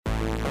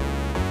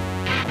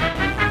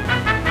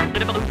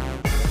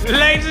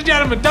Ladies and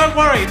gentlemen, don't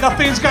worry,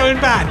 nothing's going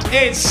bad.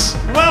 It's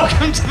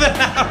welcome to the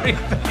Lowry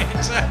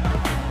Theatre.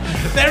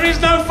 There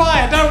is no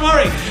fire, don't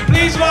worry.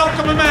 Please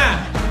welcome a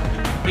man.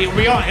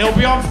 He'll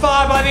be on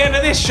fire by the end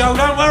of this show,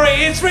 don't worry.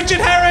 It's Richard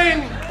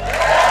Herring.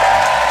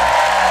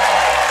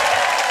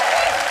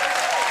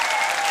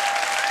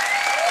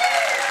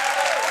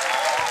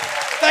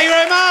 Thank you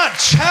very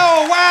much.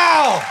 Oh,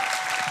 wow.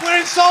 We're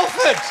in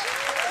Salford.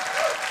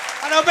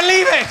 I don't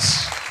believe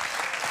it.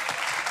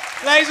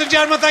 Ladies and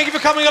gentlemen, thank you for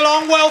coming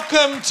along.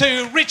 Welcome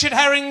to Richard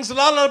Herring's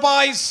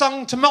Lullabies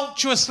Sung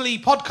Tumultuously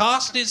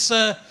podcast. It's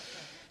a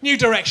new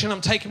direction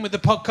I'm taking with the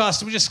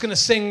podcast. We're just going to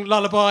sing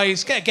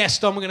lullabies, get a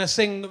guest on. We're going to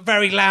sing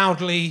very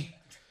loudly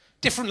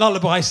different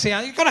lullabies. See,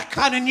 you've got to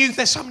kind of new.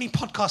 There's so many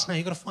podcasts now.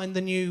 You've got to find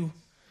the new.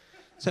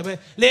 So,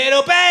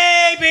 little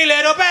baby,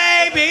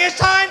 it's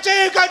time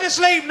to go to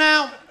sleep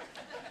now.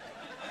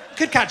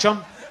 Could catch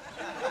on.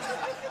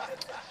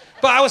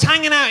 But I was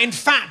hanging out in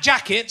fat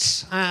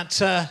jackets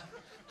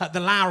at the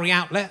Lowry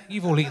outlet.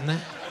 You've all eaten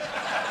there.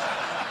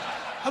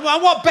 And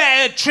what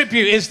better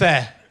tribute is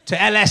there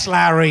to LS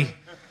Lowry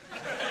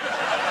than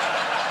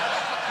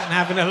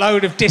having a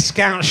load of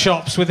discount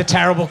shops with a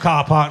terrible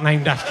car park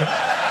named after it?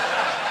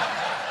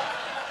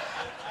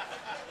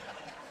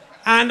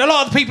 And a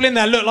lot of the people in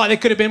there look like they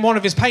could have been one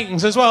of his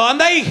paintings as well. And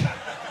they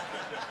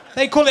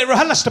call it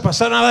RHLSTP,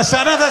 so I know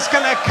that's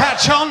going to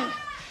catch on.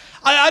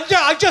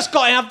 I just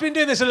got in. I've been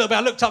doing this a little bit.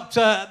 I looked up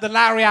to the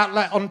Lowry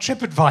outlet on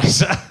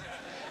TripAdvisor.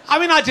 I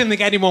mean, I didn't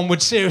think anyone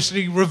would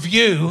seriously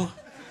review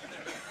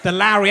the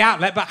Lowry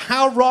outlet, but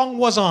how wrong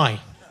was I?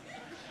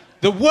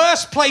 The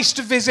worst place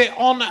to visit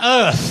on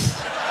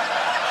earth.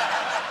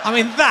 I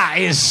mean,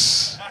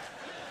 that's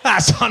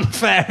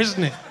unfair,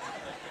 isn't it?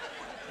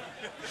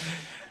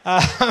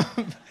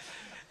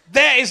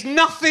 There is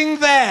nothing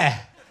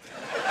there.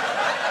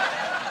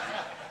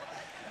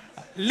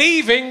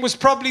 Leaving was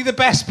probably the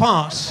best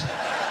part.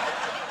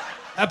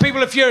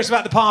 People are furious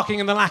about the parking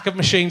and the lack of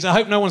machines. I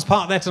hope no one's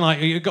parked there tonight.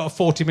 You've got a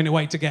 40-minute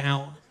wait to get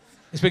out.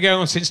 It's been going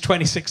on since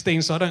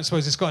 2016, so I don't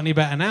suppose it's got any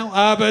better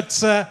now.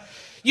 But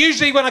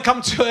usually when I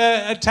come to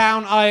a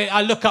town,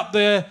 I look up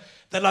the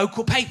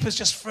local papers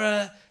just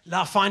for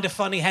find a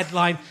funny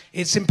headline.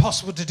 It's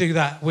impossible to do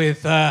that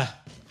with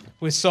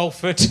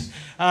Salford.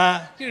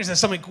 There's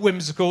something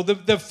whimsical.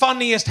 The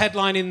funniest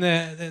headline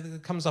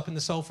that comes up in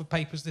the Salford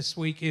papers this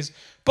week is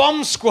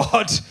Bomb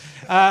Squad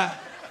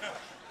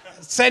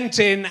sent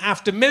in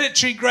after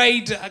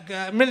military-grade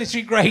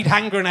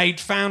hand grenade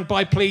found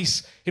by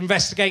police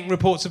investigating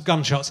reports of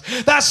gunshots.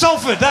 That's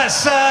Salford. That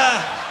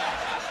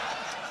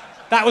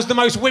was the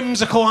most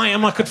whimsical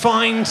item I could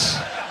find.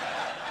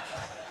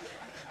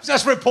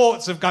 Just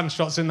reports of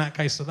gunshots in that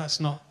case, so that's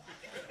not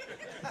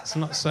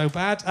so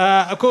bad.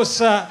 Of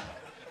course,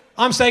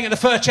 I'm staying at the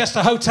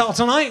Furchester Hotel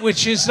tonight,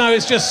 which is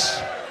it's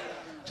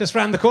just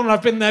round the corner.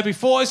 I've been there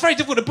before. It's very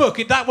difficult to book.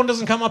 That one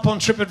doesn't come up on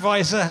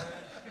TripAdvisor.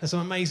 There's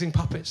some amazing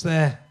puppets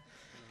there.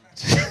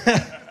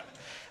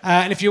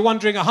 And if you're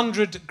wondering,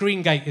 100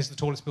 Greengate is the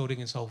tallest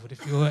building in Salford.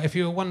 If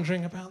you were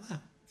wondering about that.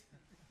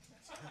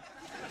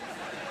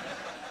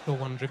 You're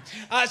wondering.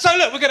 So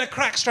look, we're going to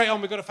crack straight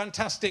on. We've got a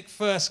fantastic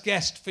first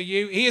guest for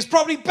you. He is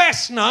probably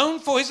best known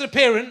for his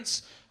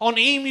appearance on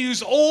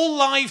Emu's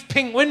all-live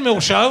Pink Windmill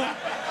show.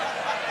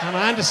 And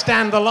I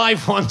understand the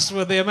live ones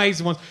were the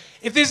amazing ones.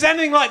 If there's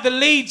anything like the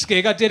Leeds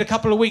gig I did a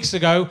couple of weeks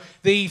ago,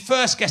 the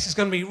first guest is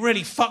going to be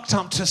really fucked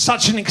up to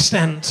such an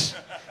extent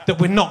that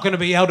we're not going to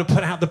be able to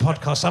put out the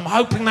podcast. I'm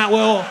hoping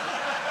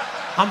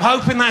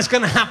that's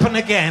going to happen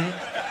again.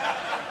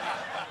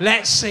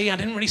 Let's see. I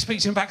didn't really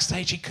speak to him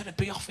backstage. He could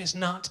be off his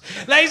nut.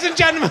 Ladies and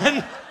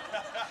gentlemen,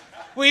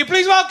 will you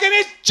please welcome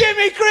it's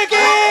Jimmy Cricket!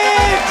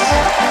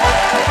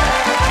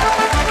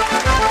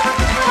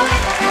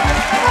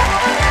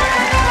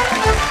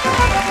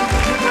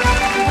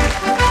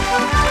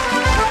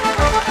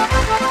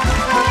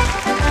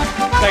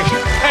 Thank you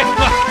very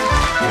much.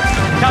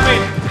 Come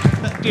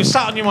in. You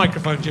sat on your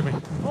microphone, Jimmy.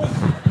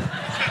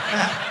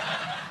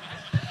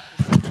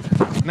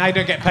 Now you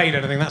don't get paid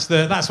anything.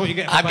 That's what you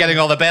get. I'm getting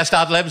all the best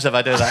ad libs if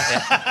I do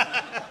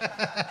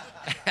that.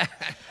 Yeah.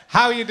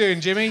 How are you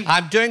doing, Jimmy?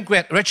 I'm doing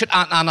great, Richard,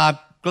 and I'm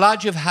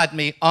glad you've had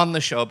me on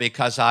the show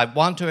because I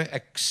want to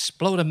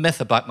explode a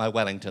myth about my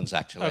Wellingtons.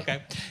 Actually,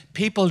 okay.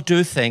 People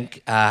do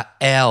think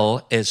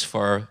L is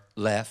for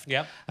left,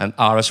 yep, and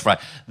R is for right.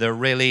 They're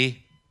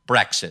really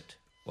Brexit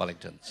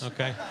Wellingtons.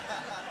 Okay.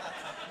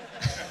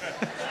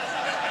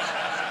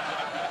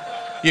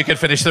 You can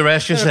finish the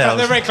rest yourselves.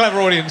 They're a very clever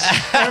audience.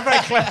 They're a very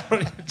clever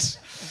audience.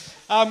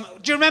 Do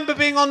you remember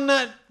being on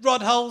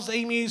Rod Hull's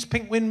Emu's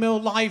Pink Windmill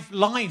live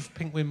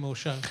Pink Windmill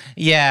show?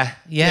 Yeah.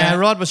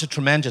 Rod was a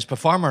tremendous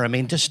performer. I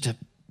mean, just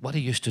what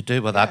he used to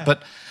do with that.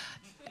 But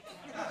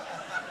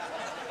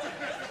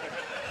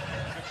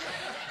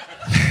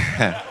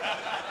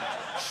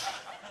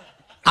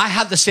I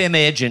had the same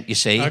agent, you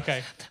see.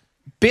 Okay.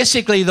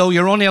 Basically, though,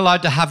 you're only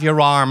allowed to have your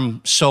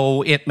arm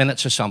 8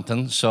 minutes or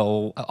something.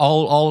 So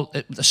all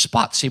the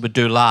spots he would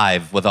do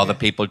live with other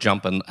people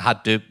jumping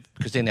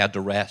because then he had to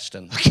rest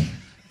and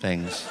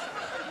things.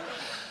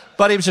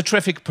 But he was a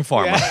terrific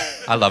performer. Yeah.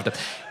 I loved him.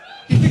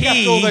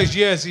 After all those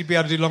years, he'd be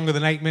able to do longer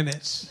than 8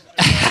 minutes.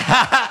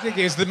 I think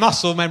it was the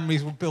muscle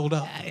memories would build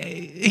up.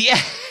 Yeah.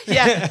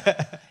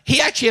 He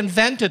actually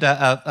invented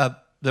the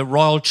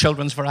Royal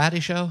Children's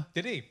Variety Show.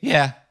 Did he?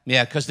 Yeah,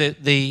 because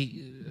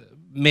the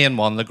main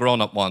one, the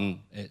grown-up one,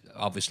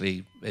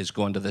 obviously is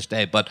going to this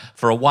day. But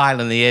for a while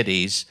in the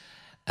 80s,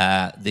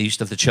 they used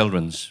to have the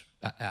children's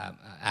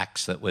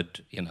acts that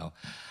would,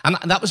 And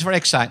that was very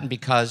exciting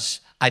because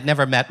I'd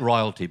never met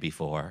royalty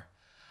before.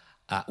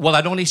 Well,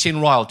 I'd only seen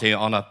royalty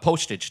on a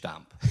postage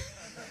stamp.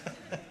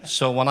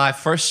 So when I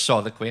first saw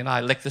the Queen,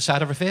 I licked the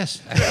side of her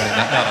face. No.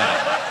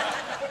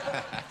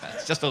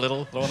 It's just a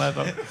little thrown out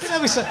there.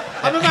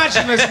 I'm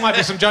imagining there might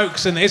be some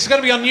jokes in there. It's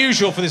going to be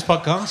unusual for this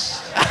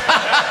podcast.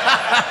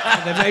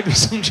 There may be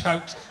some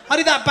jokes. I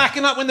did that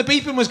backing up when the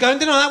beeping was going.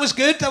 Didn't I? That was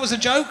good. That was a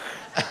joke.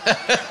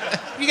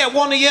 You get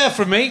one a year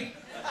from me.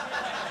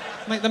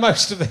 Make the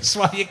most of this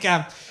while you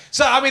can.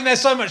 So, I mean,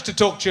 there's so much to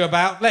talk to you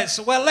about.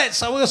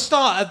 We'll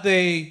start at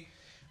the...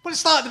 Well,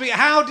 let's start at the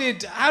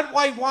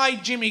beginning. Why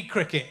Jimmy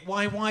Cricket?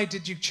 Why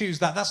did you choose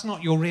that? That's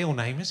not your real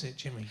name, is it,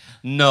 Jimmy?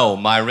 No,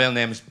 my real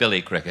name's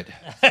Billy Cricket.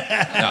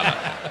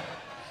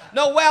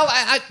 No, well,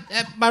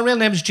 my real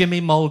name's Jimmy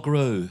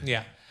Mulgrew.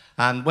 Yeah.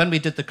 And when we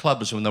did the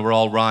clubs, when they were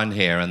all round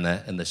here in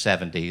the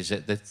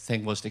 70s, the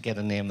thing was to get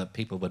a name that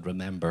people would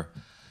remember.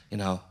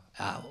 I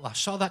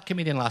saw that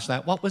comedian last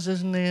night. What was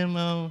his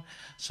name?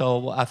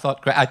 So I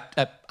thought,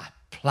 I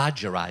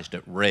plagiarized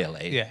it,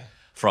 really,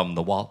 from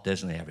the Walt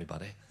Disney,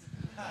 everybody.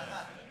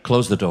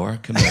 Close the door,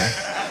 come here.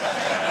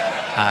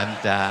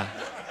 And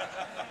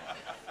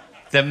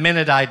the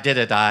minute I did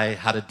it, I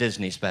had a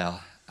Disney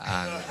spell.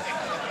 And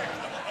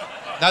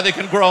now you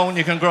can groan,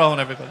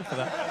 everybody, for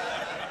that.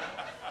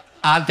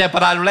 And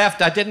but I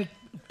left, I didn't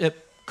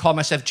call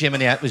myself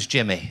Jiminy, it was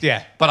Jimmy.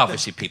 Yeah. But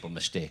obviously people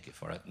mistake it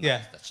for it.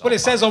 Yeah. But it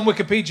says on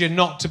Wikipedia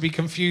not to be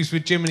confused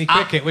with Jiminy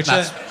Cricket, which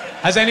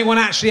has anyone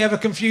actually ever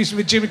confused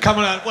with Jimmy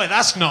coming out? Wait,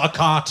 that's not a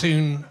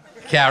cartoon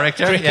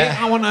character. Cricket. Yeah.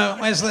 I want to,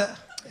 where's the...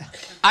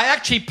 I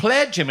actually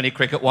played Jiminy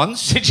Cricket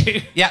once. Did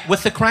you? Yeah,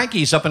 with the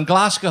Crankies up in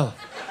Glasgow.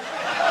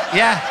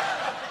 Yeah,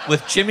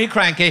 with Jimmy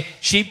Cranky.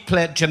 She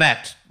played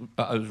Jeanette,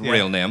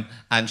 real name,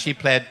 and she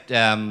played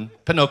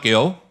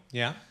Pinocchio.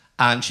 Yeah.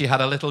 And she had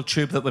a little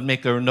tube that would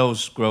make her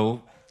nose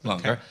grow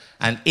longer. Okay.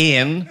 And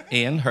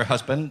Ian, her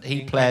husband,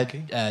 he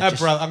played...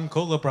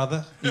 uncle or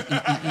brother.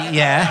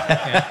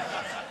 Yeah.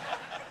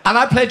 And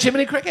I played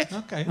Jiminy Cricket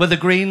with a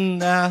green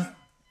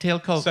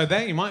tailcoat. So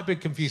there, you might be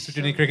confused with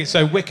Jiminy Cricket.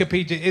 So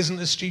Wikipedia isn't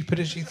as stupid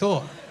as you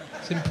thought.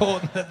 It's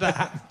important that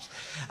happens.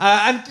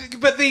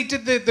 But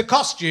the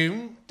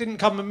costume didn't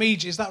come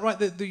immediately. Is that right?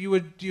 That you were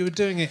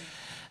doing it?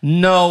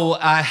 No,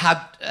 I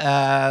had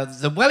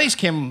the wellies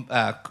came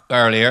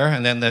earlier,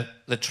 and then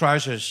the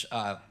trousers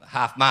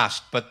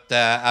half-mast. But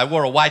I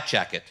wore a white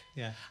jacket.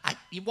 Yeah.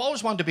 You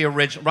always wanted to be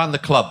original around the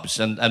clubs,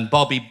 and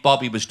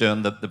Bobby was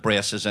doing the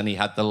braces, and he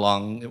had the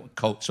long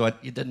coat. So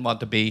you didn't want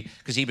to be,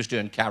 because he was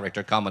doing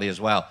character comedy as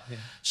well. Yeah.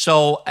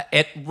 So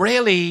it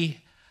really,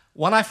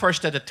 when I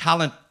first did a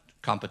talent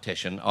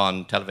competition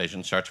on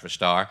television, Search for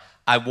Star,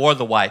 I wore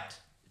the white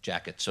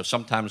jacket. So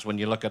sometimes when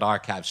you look at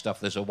archive stuff,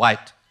 there's a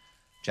white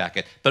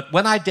jacket. But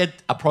when I did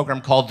a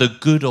program called The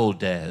Good Old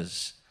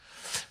Days,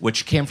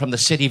 which came from the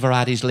City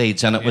Varieties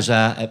Leeds, and it was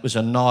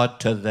a nod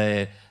to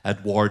the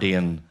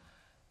Edwardian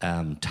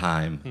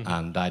time,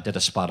 and I did a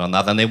spot on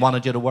that, and they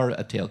wanted you to wear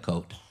a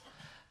tailcoat,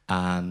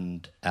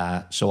 and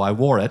so I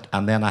wore it,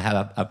 and then I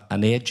had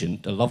an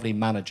agent, a lovely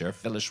manager,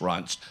 Phyllis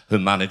Rounce, who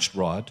managed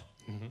Rod,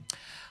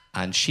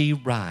 and she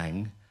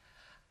rang,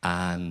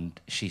 and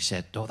she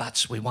said,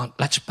 let's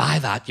buy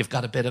that, you've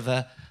got a bit of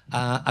a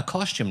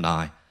costume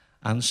now.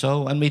 And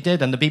we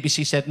did, and the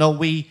BBC said, no,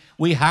 we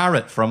hire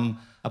it from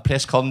a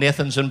place called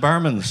Nathan's and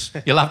Berman's.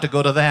 You'll have to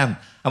go to them.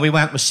 And we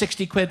went with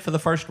 60 quid for the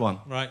first one.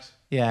 Right.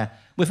 Yeah.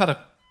 We've had a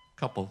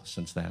couple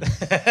since then.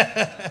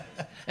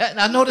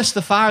 I noticed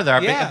the fire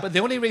there. Yeah. But the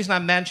only reason I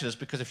mention it is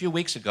because a few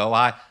weeks ago,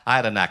 I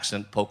had an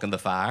accident poking the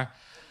fire.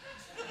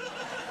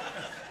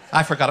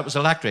 I forgot it was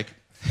electric.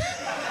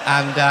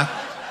 And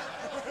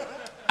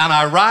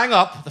I rang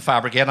up the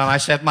fire brigade and I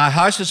said, my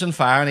house is on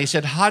fire. And he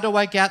said, how do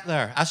I get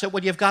there? I said,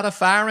 well, you've got a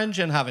fire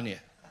engine, haven't you?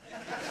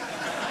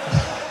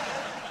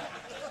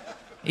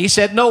 He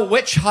said, no,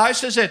 which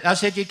house is it? I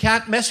said, you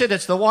can't miss it.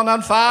 It's the one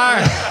on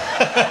fire.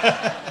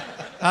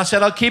 I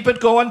said, I'll keep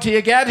it going till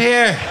you get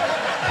here.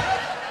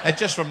 It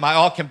just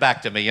all came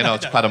back to me.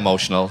 It's quite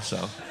emotional,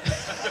 so.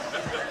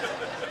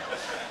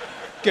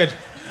 Good.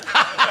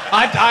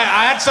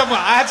 I had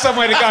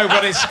somewhere to go,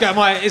 but it's gone.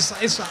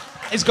 It's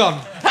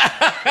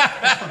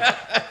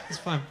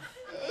fine.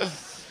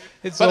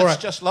 It's all right.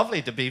 It's just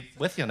lovely to be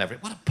with you and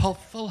everything. What a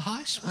full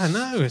house. I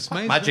know, it's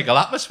amazing. Magical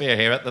atmosphere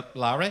here at the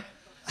Lowry.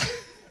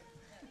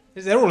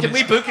 Can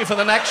we book you for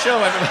the next show?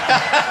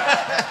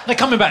 They're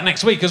coming back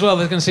next week as well.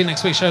 They're going to see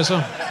next week's show as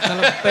well.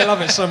 They love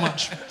it so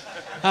much.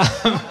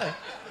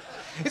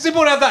 It's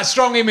important to have that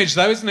strong image,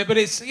 though, isn't it? But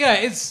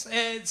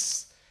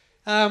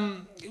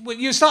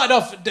you started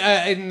off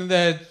in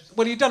the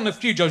Well, you've done a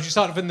few jobs. You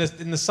started off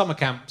in the summer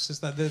camps. Is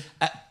that the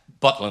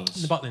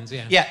Butlins. the Butlins?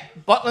 Yeah. Yeah,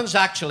 Butlins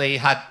actually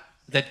had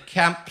the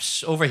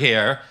camps over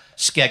here,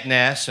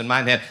 Skegness and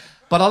Minehead.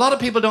 But a lot of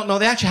people don't know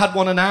they actually had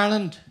one in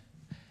Ireland.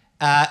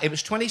 It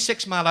was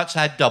 26 miles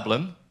outside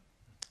Dublin,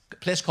 a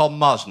place called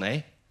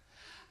Mosney.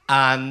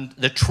 And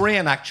the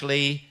train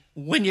actually,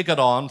 when you got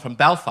on from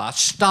Belfast,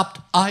 stopped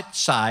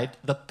outside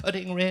the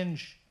putting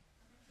range.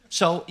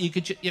 So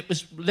it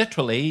was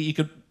literally,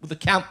 the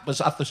camp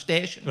was at the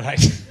station.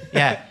 Right.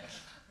 Yeah.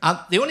 And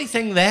the only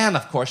thing then,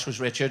 of course, was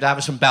Richard. I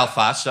was from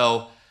Belfast,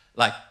 so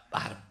I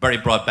had a very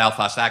broad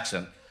Belfast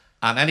accent.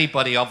 And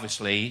anybody,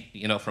 obviously,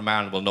 from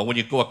Ireland will know when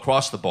you go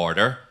across the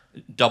border,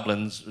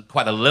 Dublin's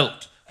quite a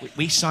lilt.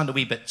 We sound a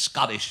wee bit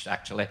Scottish,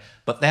 actually,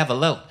 but they have a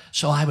lilt.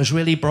 So I was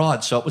really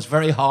broad, so it was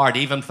very hard,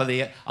 even for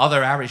the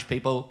other Irish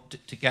people,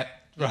 to get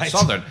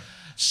Southern.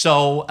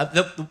 So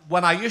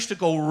when I used to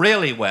go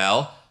really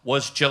well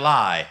was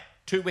July,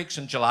 2 weeks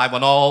in July,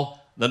 when all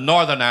the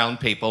Northern Ireland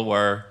people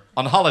were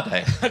on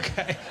holiday.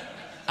 Okay.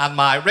 And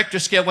my Richter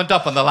scale went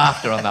up on the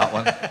laughter on that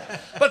one.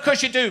 But of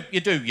course you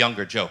do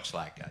younger jokes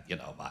like,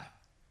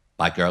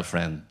 my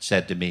girlfriend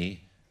said to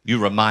me, "You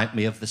remind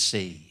me of the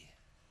sea."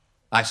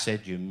 I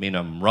said, "You mean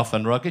I'm rough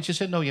and rugged?" She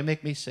said, "No, you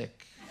make me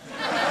sick."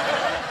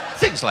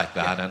 Things like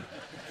that.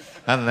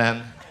 And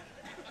then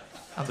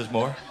there's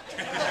more.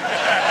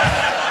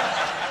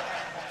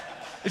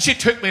 And she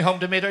took me home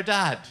to meet her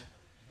dad.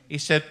 He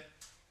said,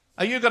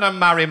 "Are you going to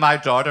marry my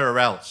daughter or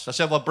else?" I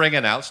said, "Well, bring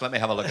in else. Let me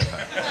have a look at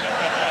her."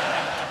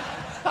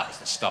 That's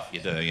the stuff you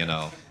do,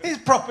 It's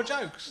proper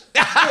jokes.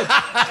 It's good.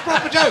 It's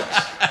proper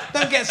jokes.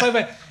 Don't get so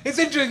bad. It's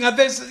interesting.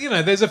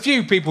 There's a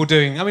few people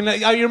doing. I mean,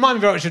 you remind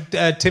me very much of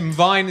Tim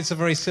Vine. It's a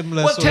very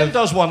similar. Well, Tim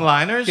does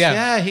one-liners. Yeah.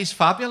 Yeah, he's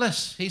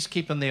fabulous. He's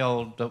keeping the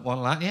old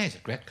one-line. Yeah, he's a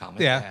great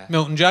comic. Yeah.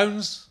 Milton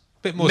Jones.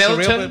 Bit more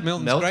surreal, but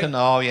Milton's great.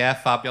 Oh yeah,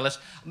 fabulous.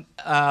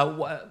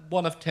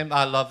 One of Tim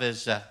I love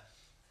is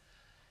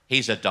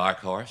he's a dark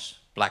horse,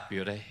 Black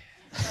Beauty.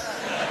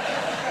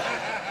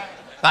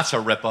 That's a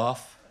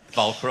rip-off.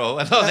 Volcro.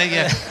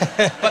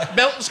 But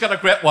Milton's got a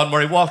great one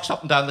where he walks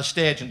up and down the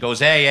stage and goes,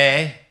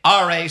 AA,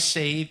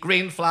 RAC,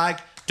 green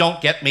flag,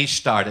 don't get me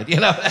started, We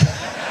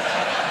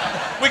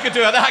could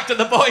do an act of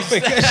the boys.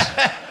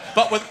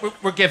 But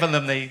we're giving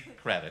them the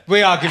credit.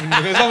 We are giving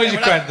them, as long as you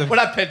credit them. We're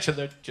not pinching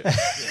their...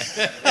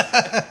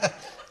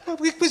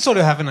 We're sort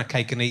of having a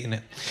cake and eating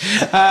it,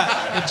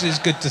 which is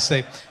good to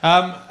see.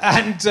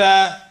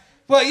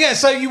 Well, yeah.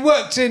 So you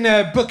worked in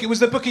a book. It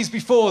was the bookies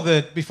before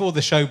the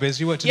showbiz.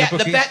 You worked in the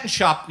bookies. Yeah, the betting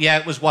shop. Yeah,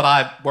 it was what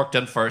I worked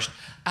in first.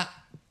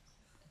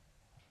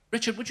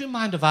 Richard, would you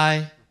mind if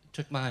I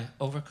took my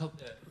overcoat?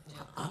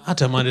 I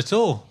don't mind at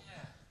all.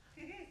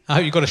 I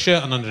hope you got a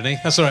shirt on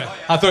underneath. That's all right.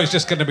 I thought it was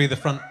just going to be the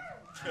front.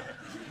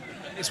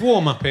 It's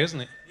warm up here,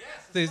 isn't it?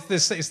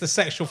 It's the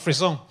sexual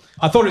frisson.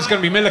 I thought it was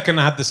going to be Milliken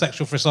I had the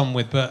sexual frisson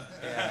with, but...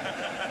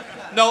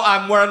 No,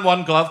 I'm wearing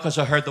one glove because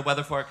I heard the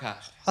weather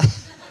forecast.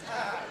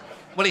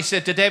 Well, he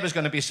said today was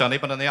going to be sunny,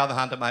 but on the other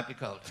hand, it might be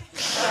cold.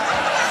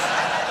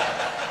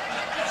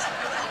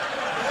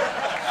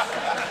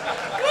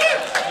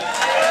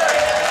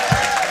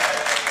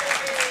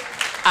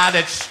 And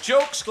it's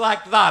jokes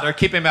like that are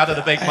keeping me out of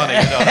the big money,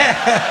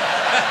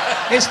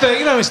 It's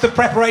the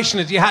preparation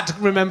that you had to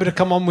remember to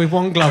come on with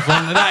one glove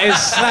on. And that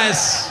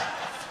is...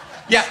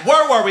 Yeah,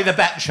 where were we? The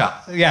betting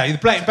shop. Yeah, the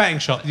betting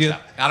shop. And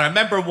I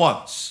remember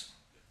once,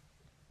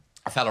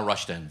 a fellow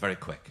rushed in very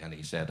quick, and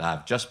he said,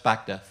 "I've just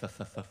backed a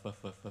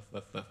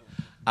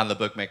and the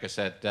bookmaker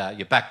said,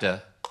 "You backed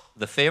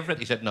the favourite?"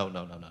 He said, No.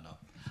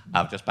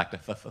 I've just backed a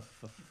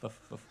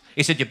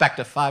He said, "You backed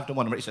a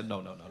 5-1." He said,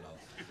 No.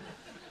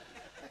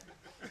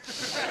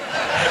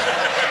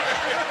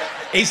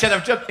 He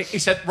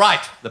said,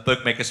 "Right." The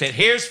bookmaker said,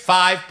 "Here's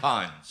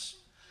 £5.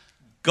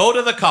 Go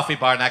to the coffee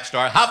bar next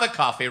door, have a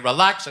coffee,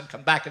 relax, and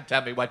come back and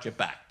tell me what you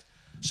backed."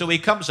 So he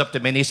comes up to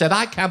me and he said,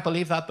 "I can't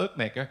believe that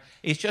bookmaker.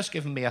 He's just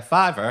given me a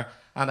 £5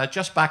 and I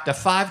just backed a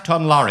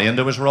 5-ton lorry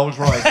into his Rolls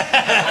Royce."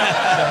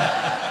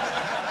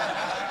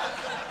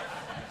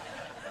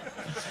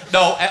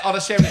 No, on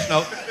a serious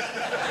note,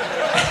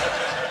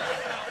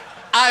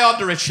 I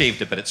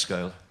underachieved a bit at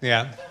school.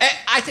 Yeah.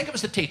 I think it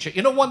was the teacher.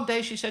 One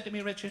day she said to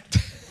me, "Richard,"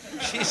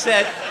 she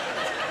said,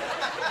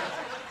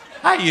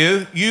 "Hi,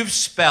 you've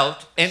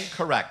spelt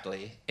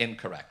incorrectly.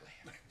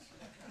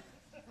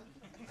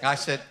 I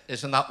said,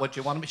 "Isn't that what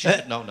you wanted me?" She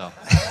said, No.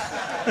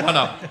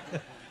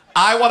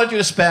 I wanted you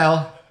to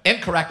spell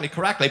incorrectly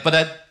correctly, but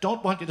I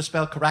don't want you to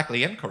spell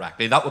correctly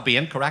incorrectly. That would be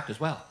incorrect as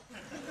well.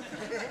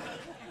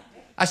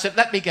 I said,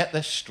 "Let me get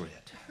this straight.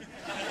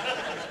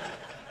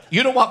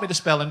 You don't want me to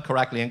spell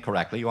incorrectly.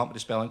 You want me to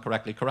spell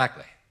incorrectly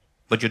correctly.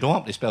 But you don't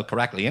want me to spell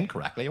correctly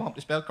incorrectly. You want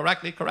me to spell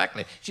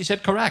correctly." She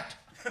said, "Correct."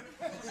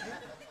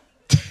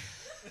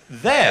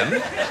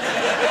 Then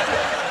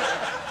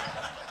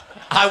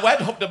I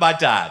went home to my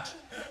dad.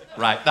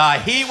 Right. Now,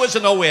 he was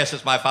an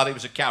oasis, my father. He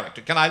was a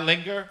character. Can I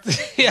linger?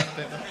 Yeah.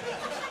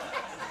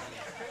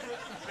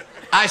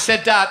 I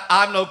said, "Dad,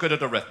 I'm no good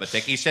at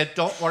arithmetic." He said,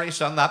 "Don't worry,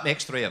 son, that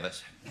makes 3 of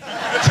us."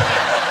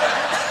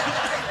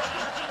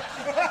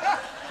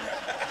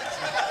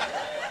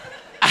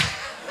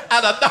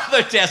 And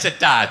another day I said,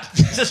 Dad,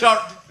 this is our,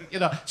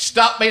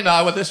 stop me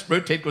now when this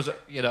routine goes,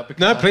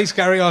 No, please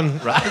carry on.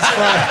 Right. It's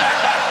fine.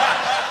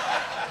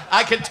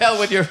 I can tell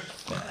when you're...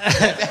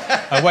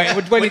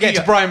 Wait, when you get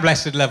to Brian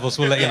Blessed levels,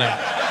 we'll let you know.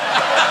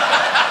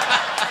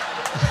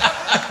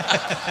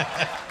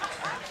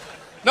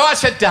 No, I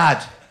said,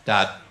 Dad,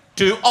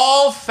 do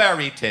all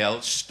fairy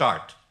tales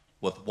start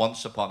with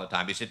once upon a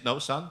time? He said, no,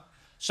 son.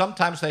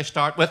 Sometimes they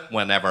start with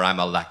whenever I'm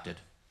elected.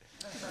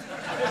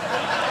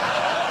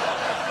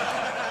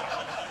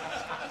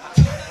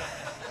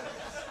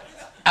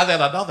 And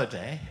then another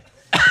day,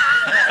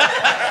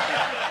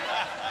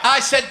 I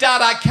said,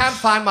 Dad, I can't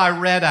find my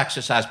red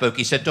exercise book.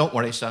 He said, don't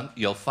worry, son.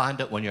 You'll find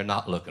it when you're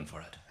not looking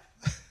for it.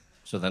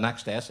 So the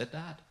next day I said,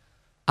 Dad,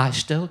 I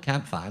still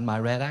can't find my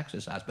red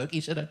exercise book. He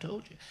said, I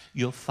told you.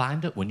 You'll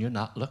find it when you're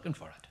not looking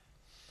for it.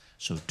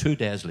 So 2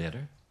 days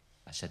later,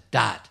 I said,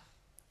 Dad,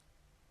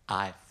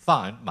 I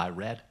found my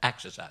red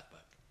exercise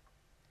book.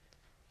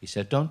 He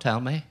said, don't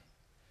tell me.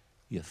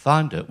 You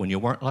found it when you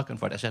weren't looking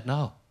for it. I said,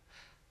 no.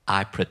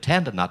 I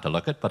pretended not to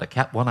look at it, but I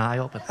kept one eye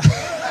open.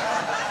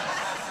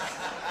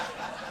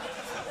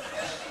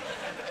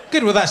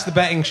 Good, well, that's the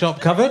betting shop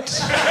covered.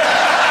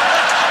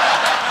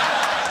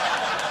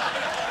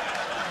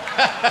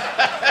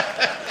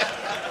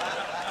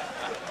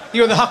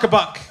 You were the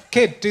Huckabuck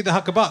kid. Do the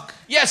Huckabuck.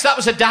 Yes, that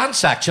was a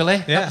dance,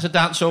 actually. Yeah. That was a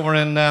dance over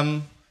in...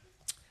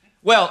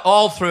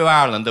 all through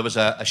Ireland, there was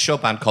a show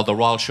band called the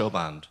Royal Show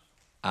Band.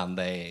 And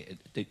they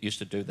used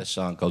to do this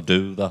song called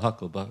Do the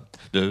Hucklebuck,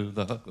 Do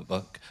the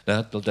Hucklebuck,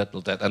 diddle, diddle,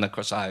 diddle. And, of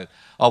course, I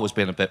always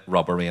been a bit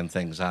rubbery and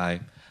things.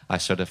 I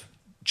sort of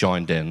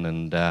joined in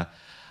and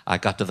I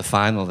got to the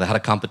final. They had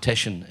a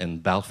competition in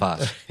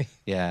Belfast.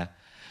 Yeah.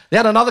 They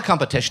had another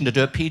competition to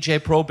do a PJ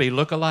Proby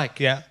look-alike.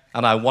 Yeah.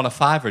 And I won a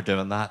 $5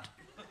 doing that.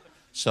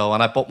 So,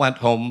 and I went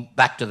home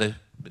back to the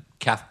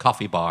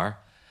coffee bar.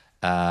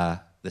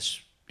 This,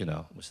 it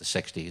was the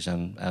 60s,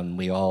 and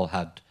we all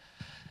had...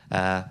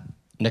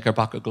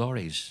 Knickerbocker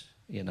glories,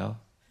 A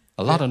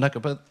lot of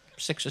Knickerbocker,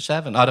 6 or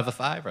 7 out of a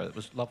 $5. It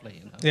was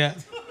lovely, Yeah.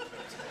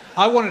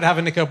 I wanted to have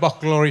a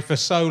Knickerbocker glory for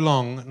so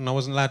long, and I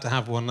wasn't allowed to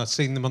have one. I'd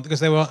seen them because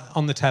they were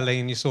on the telly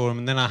and you saw them,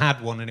 and then I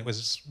had one and it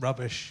was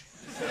rubbish.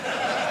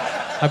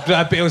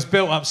 It was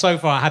built up so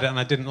far, I had it and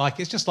I didn't like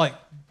it. It's just like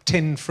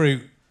tinned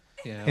fruit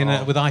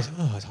with ice.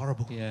 Oh, it's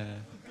horrible. Yeah.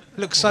 It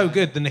looks so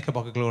good, the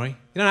Knickerbocker glory.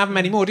 You don't have them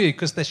anymore, do you?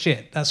 Because they're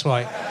shit, that's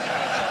right.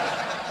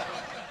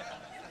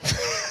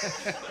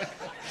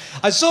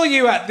 I saw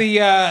you at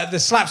the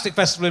Slapstick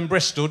Festival in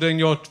Bristol doing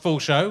your full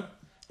show.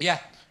 Yeah.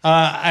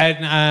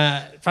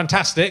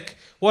 Fantastic.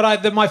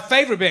 My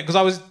favourite bit,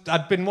 because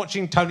I'd been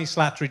watching Tony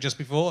Slattery just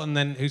before, and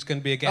then who's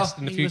going to be a guest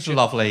in the future. He was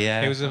lovely,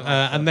 yeah. He was,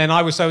 and then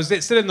I was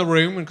still in the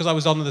room, and because I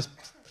was on the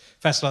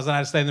festival, I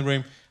had to stay in the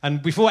room.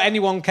 And before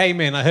anyone came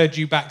in, I heard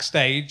you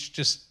backstage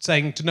just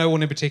saying to no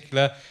one in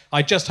particular,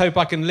 I just hope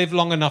I can live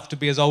long enough to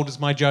be as old as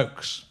my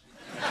jokes.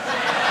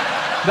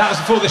 That was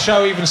before the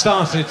show even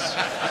started.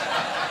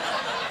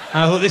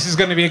 And I thought, this is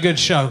going to be a good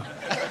show.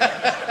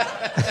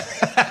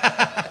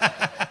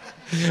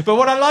 But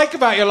what I like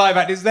about your live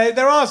act is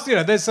there are,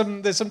 there's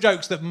some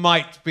jokes that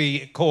might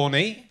be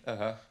corny,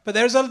 but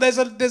there's a lot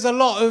of there's a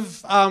lot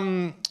of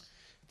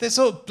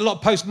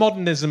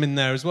postmodernism in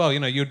there as well.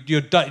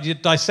 You're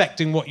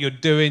dissecting what you're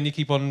doing. You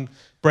keep on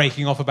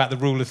breaking off about the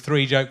rule of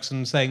 3 jokes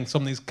and saying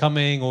something's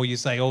coming, or you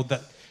say,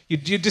 that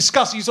you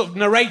discuss, you sort of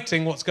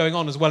narrating what's going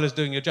on as well as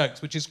doing your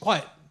jokes, which is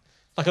quite.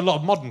 Like a lot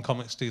of modern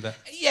comics do that.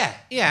 Yeah.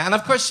 And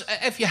of course,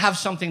 if you have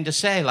something to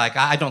say, like,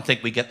 I don't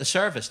think we get the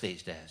service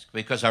these days,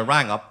 because I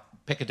rang up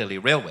Piccadilly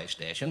Railway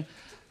Station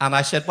and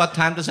I said, what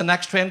time does the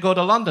next train go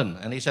to London?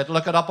 And he said,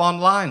 look it up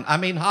online. I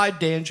mean, how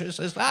dangerous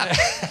is that?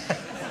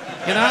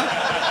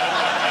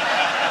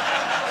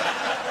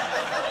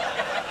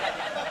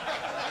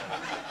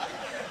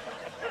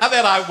 And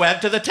then I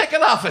went to the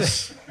ticket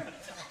office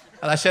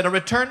and I said, a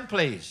return,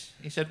 please.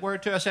 He said, where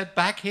to? I said,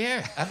 back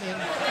here. I mean...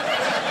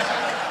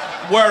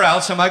 where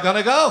else am I going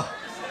to go?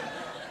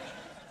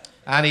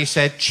 And he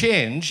said,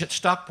 change at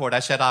Stockport. I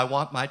said, I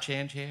want my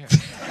change here.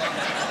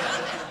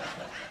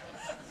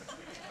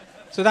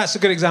 So that's a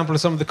good example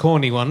of some of the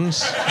corny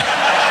ones.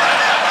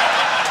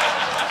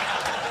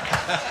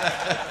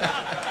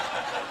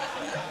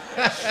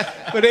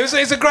 But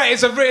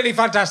it's a really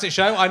fantastic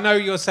show. I know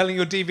you're selling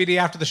your DVD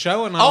after the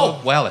show. And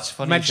it's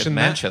funny you should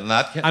mention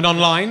that. And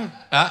online.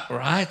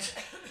 Right.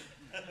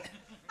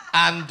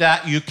 And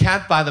you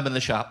can't buy them in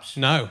the shops.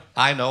 No.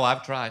 I know,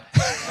 I've tried.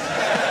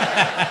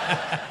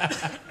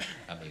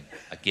 I mean,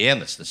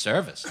 again, it's the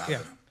service. Yeah.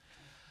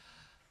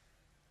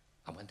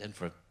 I went in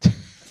for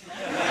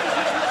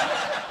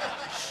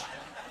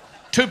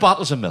 2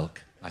 bottles of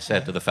milk, I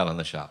said to the fellow in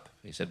the shop.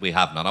 He said, we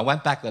have none. I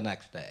went back the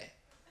next day.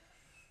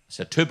 I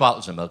said, 2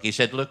 bottles of milk. He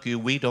said, look,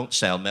 we don't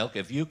sell milk.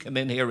 If you come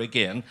in here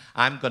again,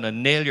 I'm going to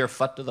nail your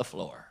foot to the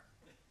floor.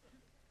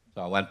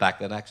 So I went back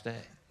the next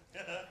day.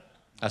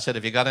 I said,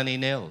 have you got any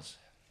nails?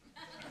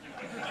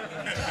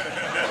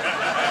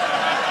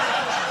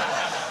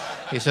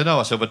 He said, no.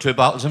 I said, with 2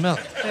 bottles of milk.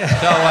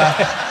 So,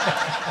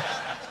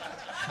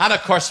 and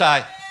of course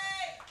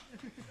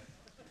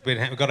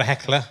We've got a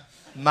heckler.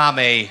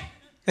 Mammy.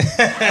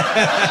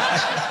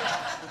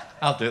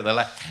 I'll do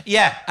the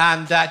yeah,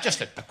 and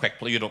just a quick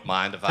play. You don't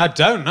mind if I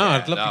don't know.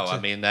 I'd love no, to. I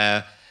mean,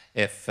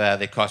 if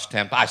they cost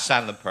 10, I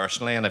send them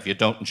personally, and if you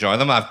don't enjoy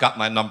them, I've got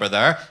my number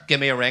there. Give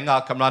me a ring.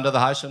 I'll come round to the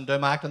house and do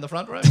my act in the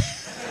front room.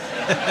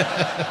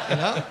 You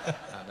know.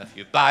 And if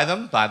you buy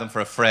them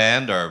for a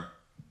friend or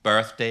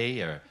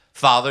birthday or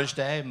Father's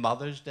Day,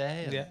 Mother's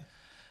Day. And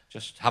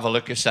just have a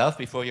look yourself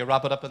before you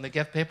wrap it up in the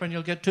gift paper, and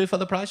you'll get 2 for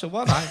the price of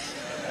 1.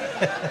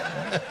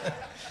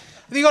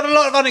 You've got a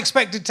lot of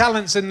unexpected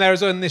talents in there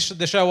as well. In the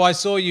show I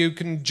saw, you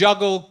can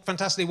juggle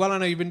fantastically well. I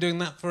know you've been doing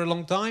that for a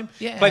long time.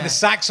 Yeah. Play the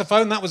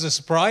saxophone. That was a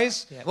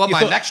surprise. Yeah. Well,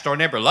 my next door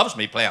neighbour loves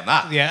me playing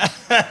that. Yeah.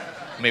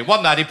 I mean,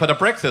 one night he put a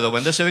brick through the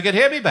window so he could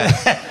hear me better.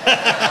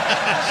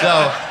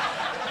 So,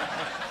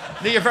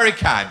 you're very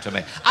kind to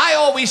me. I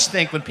always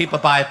think when people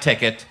buy a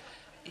ticket,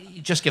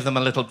 you just give them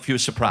a little few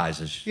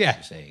surprises. Yeah.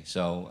 You see.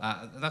 So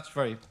that's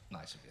very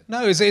nice of you.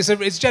 No,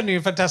 it's genuinely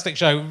a fantastic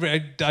show.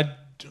 I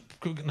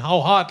can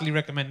wholeheartedly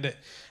recommend it.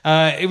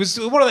 It was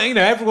one of the,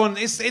 everyone.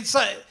 It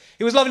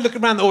was lovely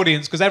looking around the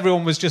audience because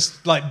everyone was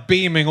just like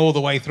beaming all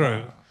the way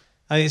through.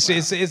 It's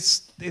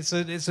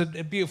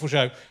a beautiful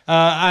show.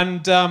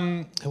 And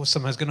there was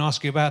something I was going to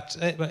ask you about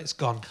it, but it's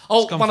gone.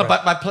 Oh, one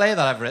about my play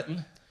that I've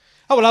written.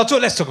 Oh well,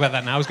 let's talk about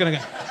that now. I was going to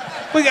go.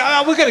 We're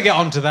going to get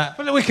onto that,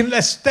 but we can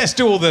let's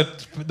do all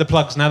the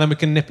plugs now. Then we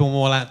can nip them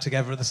all out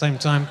together at the same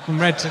time. From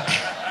red to,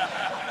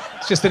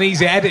 it's just an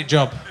easy edit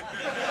job.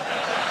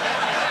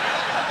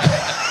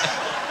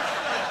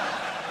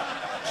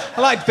 I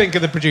like to think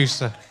of the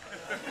producer.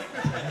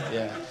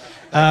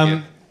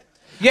 Yeah.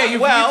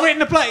 You've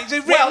written a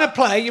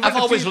play. I've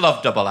always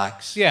loved double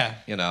acts. Yeah.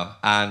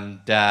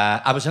 And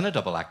I was in a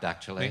double act,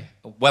 actually.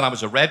 When I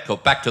was a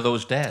redcoat, back to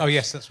those days. Oh,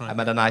 yes, that's right. I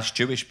met a nice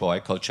Jewish boy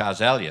called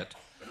Chaz Elliott.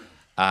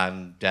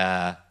 And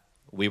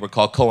we were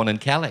called Cohen and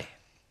Kelly.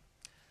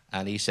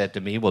 And he said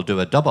to me, we'll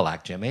do a double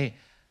act, Jimmy.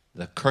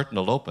 The curtain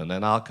will open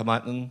and I'll come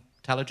out and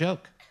tell a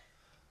joke.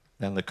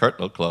 Then the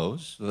curtain will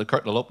close, the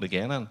curtain will open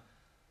again, and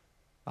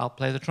I'll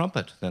play the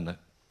trumpet. Then the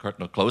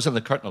curtain will close and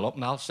the curtain will open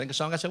and I'll sing a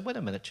song. I said, wait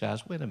a minute,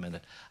 Chaz, wait a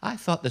minute. I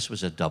thought this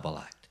was a double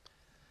act.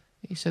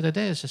 He said, it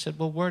is. I said,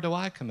 well, where do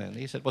I come in?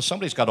 He said, well,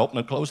 somebody's got to open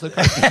and close the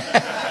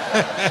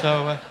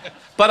curtain.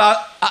 But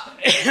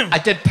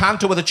I did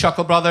Panto with the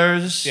Chuckle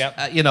Brothers,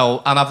 and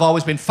I've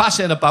always been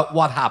fascinated about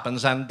what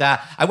happens. And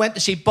I went to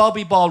see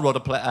Bobby Ball wrote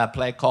a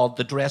play called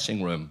The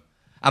Dressing Room,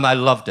 and I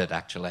loved it,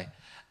 actually.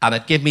 And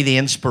it gave me the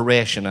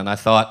inspiration, and I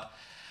thought,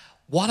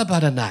 what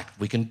about an act?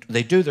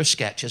 They do their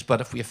sketches, but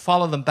if we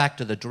follow them back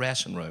to the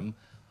dressing room,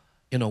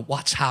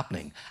 what's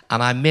happening?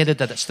 And I made it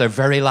that it's their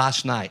very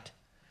last night.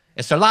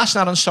 It's their last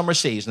night on summer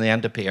season, they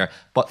end up here,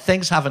 but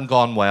things haven't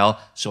gone well,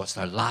 so it's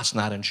their last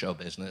night in show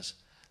business.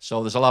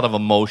 So there's a lot of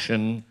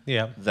emotion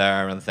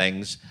there and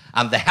things.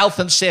 And the health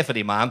and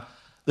safety, man,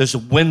 there's a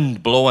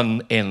wind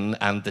blowing in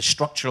and the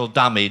structural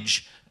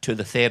damage to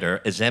the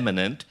theatre is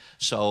imminent.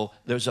 So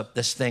there's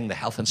this thing, the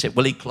health and safety.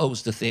 Will he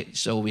close the theatre?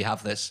 So we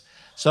have this.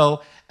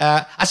 So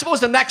I suppose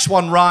the next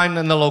one round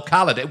in the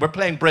locality, we're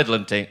playing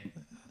Bridlington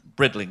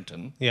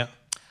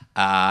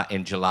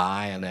in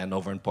July and then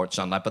over in Port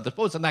Sunlight. But I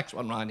suppose the next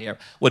one round here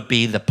would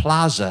be the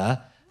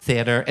Plaza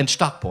Theatre in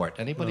Stockport.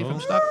 Anybody from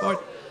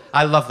Stockport?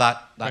 I love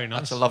that. Very nice.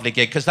 That's a lovely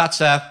gig because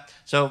that's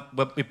so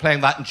we'll be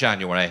playing that in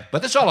January.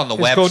 But it's all on the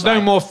website. It's called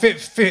No More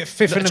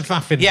Fiffin and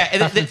Faffin.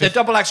 Yeah, the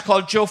double act's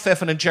called Joe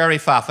Fiffin and Jerry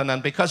Faffin,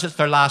 and because it's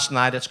their last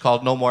night, it's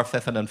called No More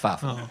Fiffin and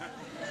Faffin. Oh.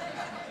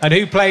 And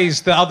who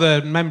plays the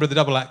other member of the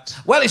double act?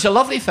 Well, he's a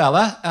lovely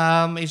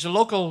fella. He's a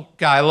local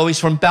guy, although he's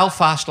from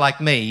Belfast like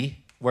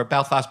me. We're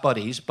Belfast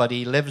buddies, but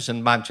he lives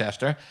in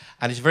Manchester,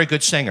 and he's a very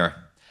good singer.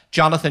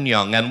 Jonathan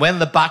Young. And when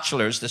the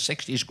Bachelors, the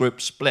 60s group,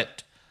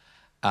 split,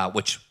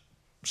 which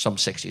some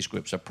 60s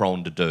groups are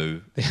prone to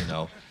do,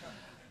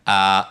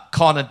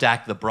 Con and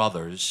Dak, the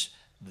brothers,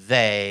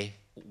 they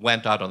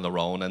went out on their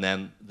own, and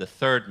then the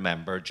third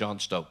member, John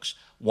Stokes,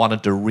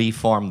 wanted to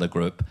reform the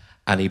group,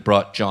 and he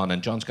brought John,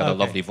 and John's got a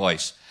lovely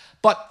voice.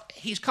 But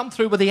he's come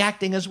through with the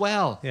acting as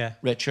well,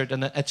 Richard,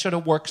 and it sort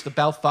of works the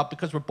Belfast,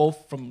 because we're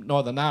both from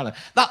Northern Ireland.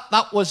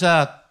 That was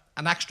an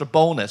extra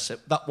bonus.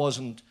 That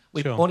wasn't,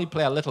 we only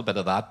play a little bit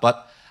of that,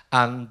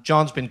 and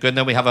John's been good. And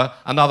then we have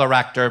another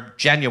actor,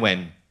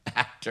 genuine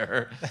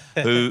actor,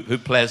 who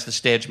plays the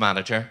stage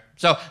manager.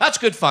 So that's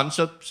good fun.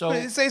 So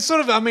it's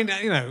sort of, I mean,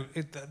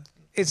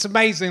 it's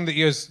amazing that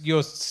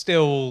you're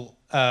still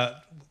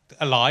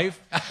alive.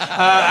 And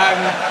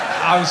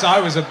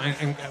I was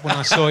when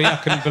I saw you, I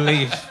couldn't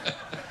believe.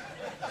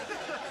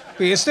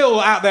 But you're still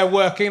out there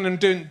working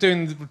and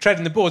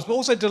treading the boards, but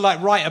also to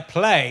write a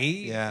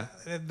play.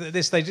 At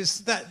this stage,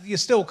 you're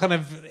still kind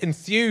of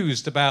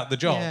enthused about the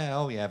job. Yeah,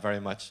 oh yeah,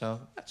 very much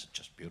so. That's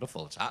just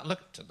beautiful.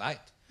 Look tonight.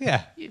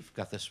 Yeah, you've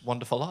got this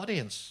wonderful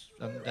audience,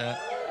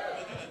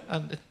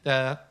 and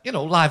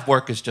live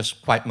work is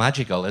just quite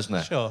magical, isn't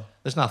it? Sure.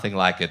 There's nothing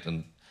like it,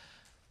 and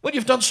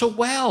you've done so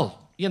well,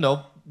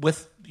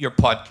 with your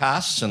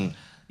podcasts, and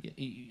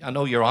I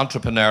know you're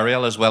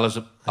entrepreneurial as well as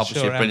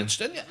obviously a brilliant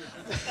student.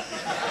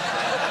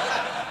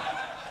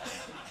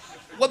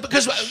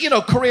 because, you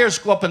know, careers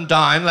go up and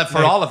down like,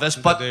 for all of us,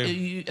 but...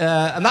 do.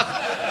 And that...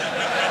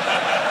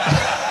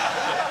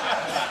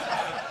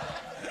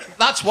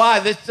 That's why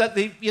the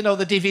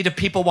DVD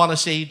people want to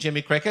see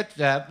Jimmy Cricket.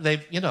 They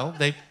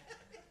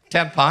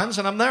 £10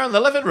 and I'm there in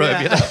the living room.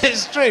 Yeah, you know?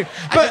 it's true.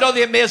 But you know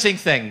the amazing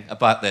thing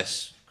about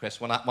this,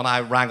 Chris, when I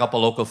rang up a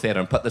local theatre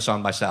and put this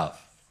on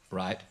myself,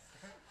 right?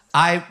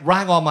 I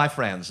rang all my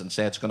friends and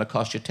said it's going to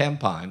cost you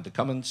 £10 to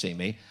come and see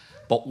me,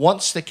 but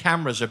once the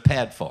cameras are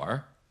paid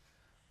for,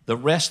 the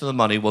rest of the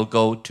money will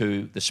go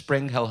to the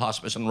Spring Hill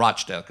Hospice in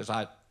Rochdale, because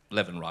I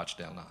live in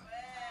Rochdale now.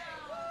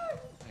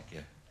 Thank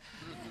you.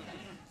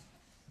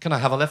 Can I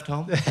have a lift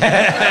home?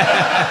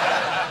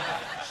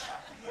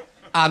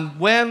 And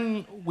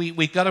when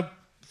we got a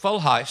full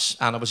house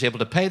and I was able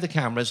to pay the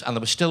cameras, and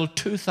there was still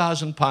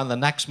 £2,000 the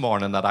next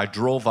morning that I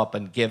drove up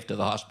and gave to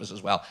the hospice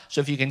as well. So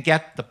if you can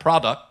get the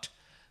product,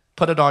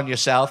 put it on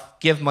yourself,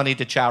 give money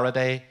to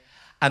charity,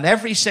 and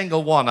every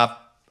single one,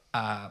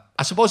 I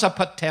suppose I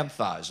put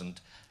 10,000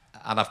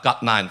 and I've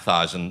got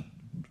 9,000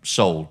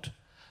 sold.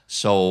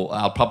 So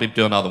I'll probably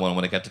do another one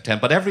when I get to 10.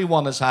 But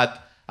everyone has had,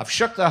 I've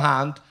shook their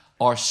hand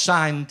or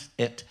signed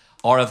it,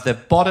 or if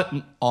they've bought it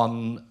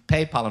on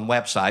PayPal and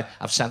website,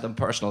 I've sent them a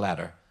personal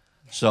letter.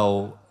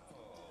 So,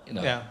 you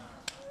know. Yeah.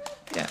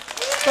 Yeah.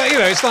 But, you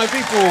know, it's like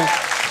people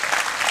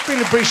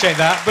appreciate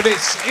that, but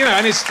it's, you know,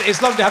 and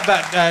it's lovely to have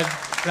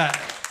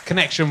that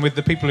connection with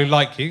the people who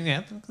like you.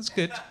 Yeah, that's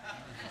good.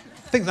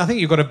 I think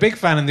you've got a big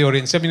fan in the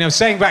audience. I mean, I was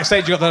saying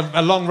backstage you've got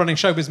a long-running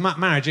showbiz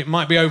marriage. It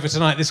might be over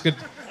tonight. This could,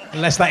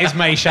 unless that is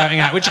May shouting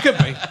out, which it could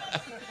be.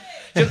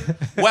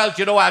 Well,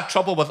 do you know I had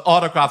trouble with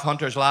autograph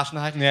hunters last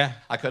night? Yeah.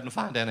 I couldn't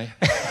find any.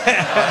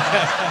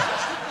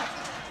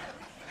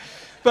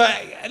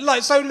 But,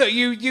 like, so look,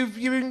 you've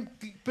been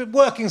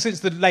working since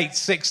the late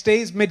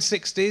 60s,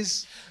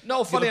 mid-60s?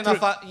 No, funny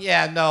enough,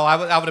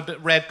 I would have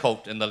been red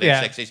coat in the late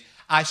 60s.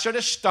 I sort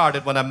of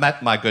started when I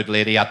met my good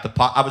lady at the...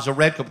 I was a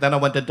red coat, then I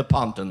went into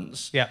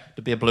Pontins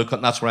to be a blue coat,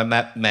 and that's where I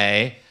met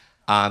May.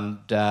 And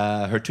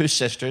her two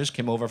sisters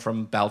came over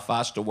from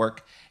Belfast to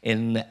work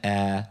in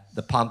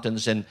the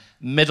Pontins in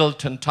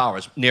Middleton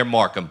Towers, near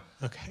Morecambe.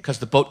 Okay. Because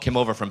the boat came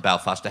over from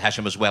Belfast to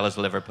Hesham as well as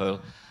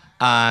Liverpool.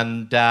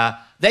 And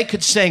they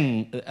could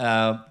sing...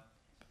 her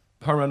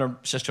and her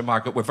sister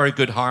Margaret were very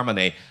good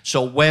harmony.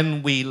 So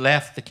when we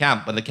left the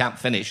camp, when the camp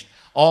finished,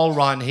 all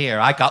round here,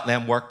 I got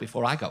them work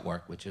before I got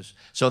work, which is...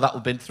 So that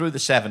would have been through the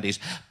 70s.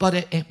 But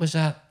it was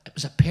a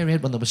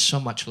period when there was so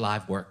much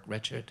live work,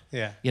 Richard.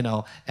 Yeah. You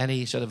know,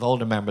 any sort of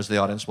older members of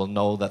the audience will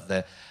know that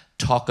the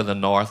Talk of the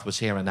North was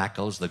here in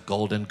Eccles, the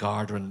Golden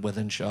Garter in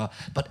Wythenshawe.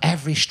 But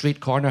every street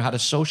corner had a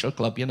social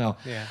club, you know.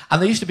 Yeah.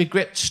 And there used to be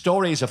great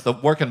stories of the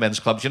working men's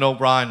clubs. You know,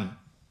 Brian,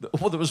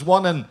 well, there was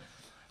one in...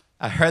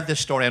 I heard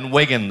this story in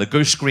Wigan, the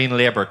Goose Green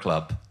Labour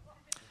Club.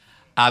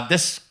 And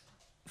this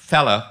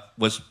fella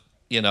was...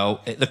 You know,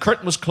 the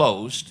curtain was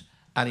closed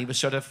and he was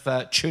sort of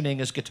tuning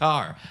his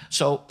guitar.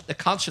 So the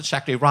concert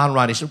secretary ran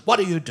around. He said, "What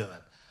are you doing?"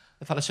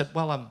 The fella said,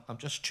 "Well, I'm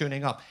just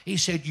tuning up." He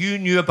said, "You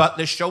knew about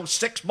this show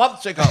 6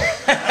 months ago."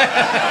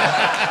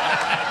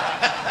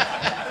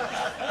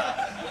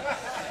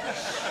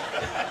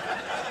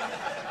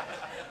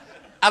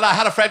 And I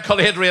had a friend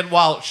called Adrian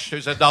Walsh,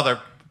 who's another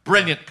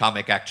brilliant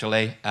comic,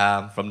 actually,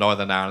 from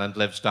Northern Ireland,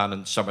 lives down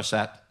in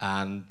Somerset.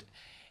 And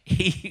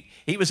he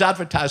was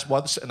advertised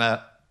once in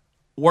a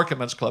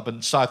workingmen's club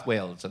in South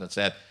Wales, and it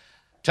said,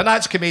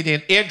 "Tonight's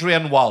comedian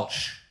Adrian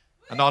Walsh,"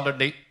 and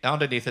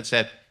underneath it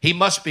said, "He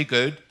must be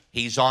good,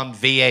 he's on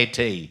VAT."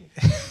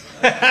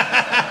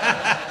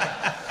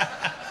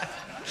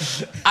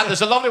 And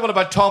there's a lovely one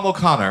about Tom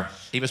O'Connor.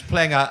 He was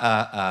playing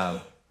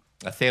a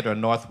theatre in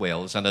North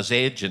Wales, and his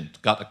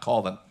agent got a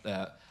call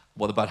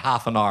about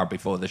half an hour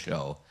before the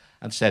show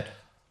and said,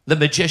 "The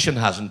magician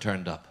hasn't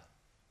turned up."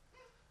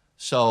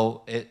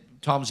 So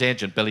Tom's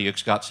agent, Billy Hugh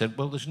Scott, said,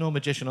 "Well, there's no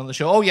magician on the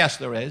show." "Oh, yes,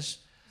 there is.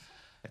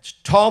 It's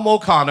Tom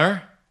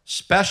O'Connor,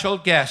 special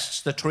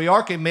guests, the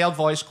Treorchy Male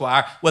Voice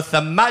Choir, with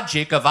the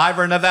magic of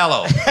Ivor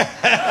Novello."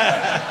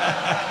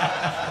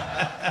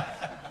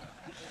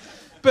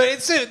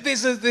 But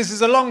this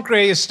is a long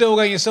career. You're still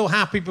going. You're still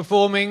happy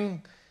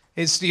performing.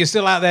 You're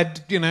still out there,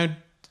 you know,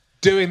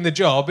 doing the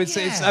job.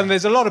 And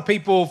there's a lot of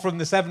people from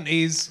the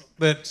 70s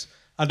that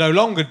are no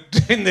longer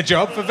doing the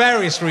job for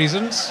various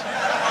reasons.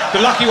 The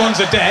lucky ones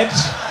are dead.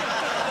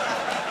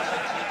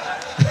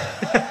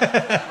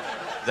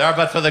 There,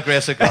 but for the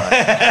grace of God.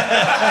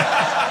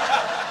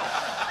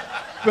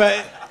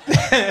 But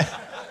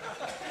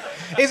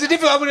it's a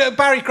difficult... I mean,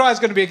 Barry Crye's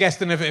going to be a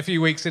guest in a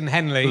few weeks in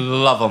Henley.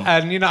 Love him.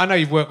 And, you know, I know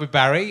you've worked with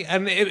Barry.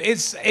 And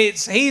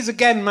he's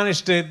again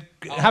managed to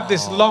have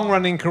this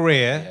long-running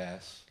career.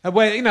 Yes.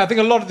 Where, you know, I think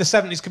a lot of the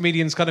 70s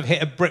comedians kind of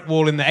hit a brick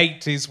wall in the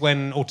 80s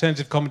when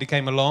alternative comedy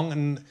came along,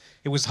 and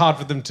it was hard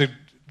for them to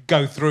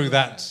go through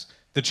that,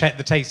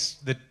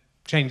 the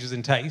changes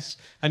in taste,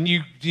 and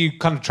you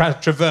kind of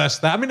traverse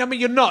that. I mean, there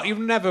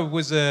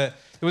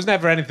was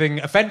never anything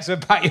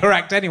offensive about your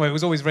act anyway. It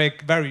was always very,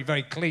 very,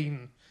 very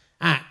clean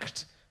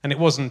act, and it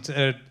wasn't.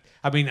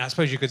 I mean, I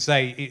suppose you could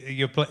say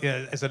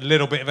it's a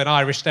little bit of an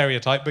Irish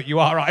stereotype, but you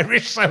are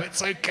Irish, so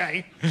it's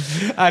okay.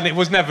 And it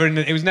was never in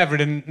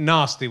a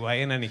nasty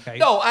way, in any case.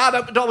 No,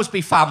 it would always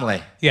be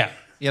family. Yeah.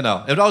 You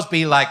know, it would always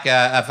be like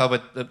if I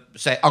would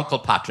say, Uncle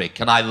Patrick,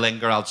 can I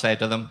linger? I'll say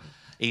to them,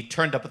 he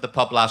turned up at the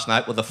pub last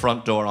night with the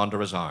front door under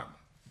his arm.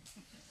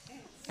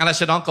 And I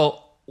said,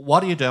 Uncle,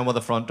 what are you doing with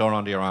the front door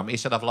under your arm? He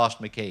said, I've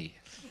lost my key.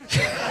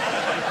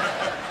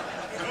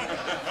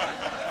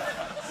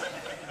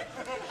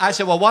 I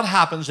said, well, what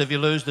happens if you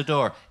lose the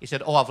door? He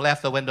said, oh, I've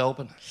left the window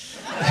open.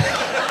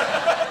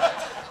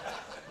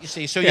 You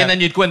see, so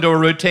then you'd go into a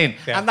routine.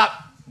 Yeah. And that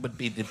would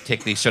be the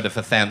particularly sort of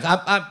offence.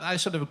 I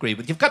sort of agree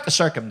with you. You've got to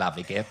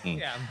circumnavigate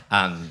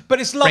and but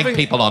it's bring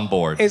people on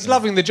board. It's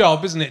loving the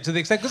job, isn't it, to the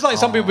extent... Because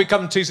some people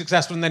become too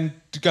successful and then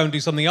to go and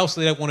do something else.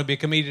 They don't want to be a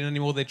comedian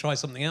anymore. They try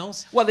something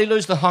else. Well, they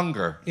lose the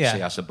hunger, see,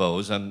 I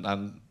suppose,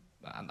 and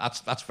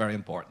that's very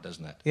important,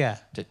 isn't it? Yeah.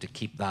 To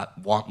keep that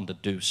wanting to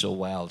do so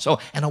well. So,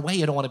 in a way,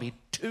 you don't want to be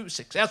too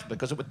successful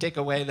because it would take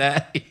away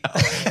the...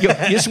 You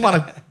just want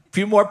a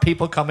few more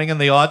people coming in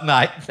the odd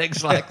night,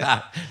 things like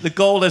that. The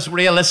goal is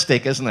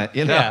realistic, isn't it?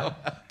 You know?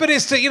 Yeah. But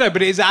it's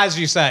as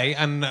you say,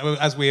 and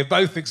as we have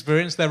both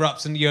experienced, there are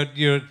ups and your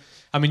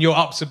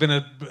ups have been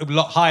a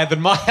lot higher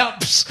than my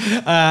ups,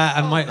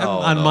 and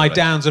my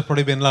downs have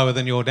probably been lower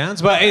than your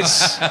downs. But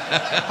it's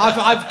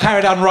I've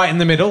carried on right in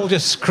the middle,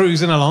 just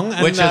cruising along,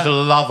 which is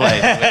lovely.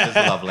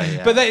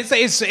 Yeah. But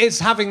it's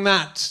having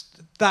that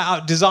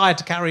desire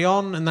to carry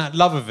on and that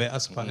love of it, I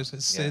suppose.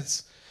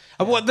 It's.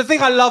 What the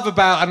thing I love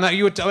about, and that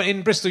you were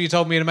in Bristol, you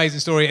told me an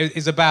amazing story,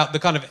 is about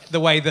the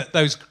way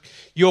that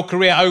your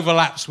career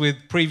overlaps with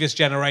previous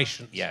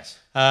generations. Yes.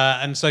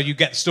 And so you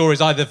get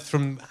stories either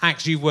from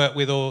acts you've worked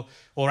with or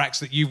acts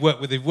that you've worked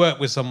with who've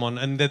worked with someone,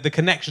 and the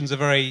connections are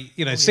very,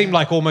 seem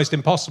like almost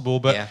impossible,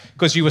 but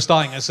because you were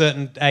starting at a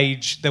certain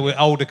age, there were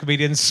older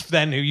comedians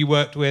then who you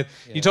worked with.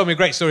 Yeah. You told me a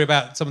great story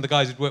about some of the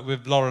guys who'd worked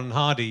with Laurel and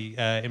Hardy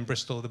in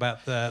Bristol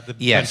about the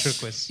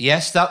ventriloquist.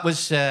 Yes, that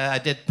was, I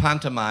did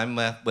pantomime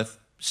with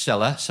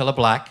Cilla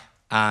Black,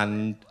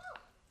 and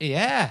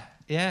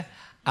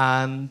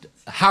and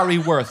Harry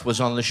Worth was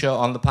on the show,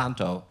 on the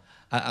panto.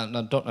 And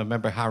I don't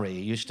remember Harry.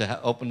 He used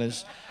to open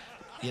his,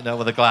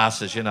 with the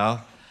glasses,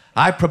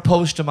 I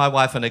proposed to my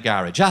wife in a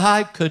garage.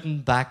 I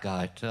couldn't back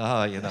out.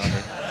 I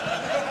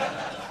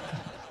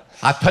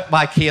put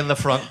my key in the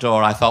front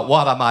door. I thought,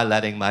 what am I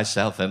letting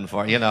myself in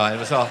for? It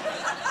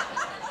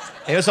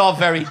was all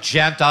very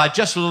gentle. I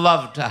just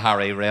loved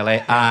Harry,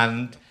 really.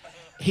 And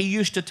he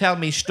used to tell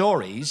me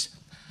stories.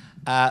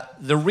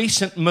 The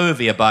recent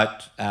movie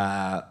about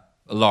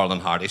Laurel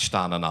and Hardy,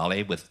 Stan and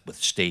Ollie, with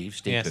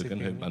Steve Coogan,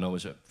 who I know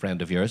is a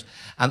friend of yours.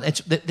 And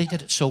they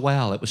did it so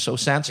well. It was so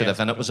sensitive.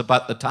 And it was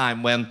about the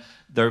time when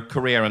their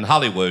career in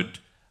Hollywood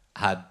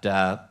had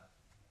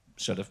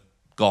sort of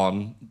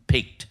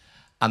peaked.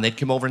 And they'd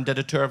come over and did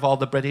a tour of all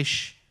the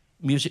British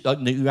music,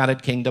 the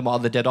United Kingdom,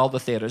 they did all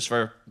the theatres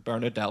for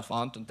Bernard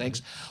Delfont and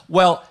things.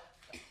 Well,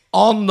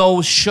 on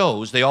those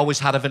shows, they always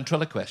had a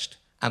ventriloquist.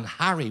 And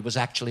Harry was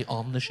actually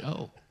on the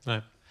show.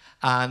 Right.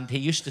 And he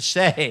used to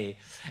say,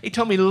 he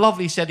told me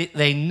lovely, he said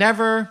they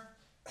never,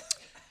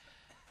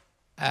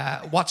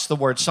 what's the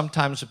word,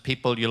 sometimes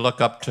people you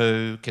look up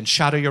to can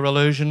shatter your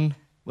illusion,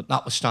 but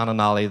not with Stan and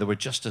Ollie, they were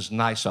just as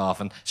nice off.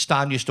 And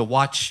Stan used to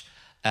watch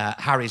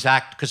Harry's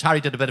act, because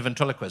Harry did a bit of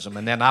ventriloquism,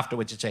 and then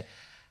afterwards he'd say,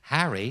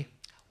 Harry,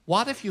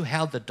 what if you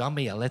held the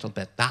dummy a little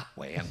bit that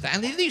way?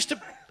 And he used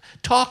to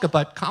talk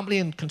about comedy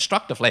and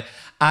constructively,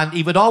 and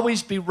he would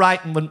always be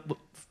writing when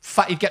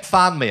he'd get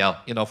fan mail,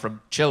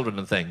 from children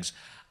and things.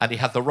 And he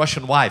had the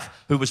Russian wife,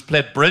 who was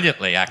played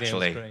brilliantly,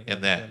 actually,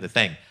 in the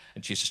thing.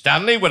 And she said,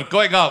 Stanley, we're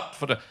going out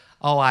for the...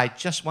 Oh, I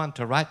just want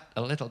to write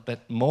a little bit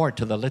more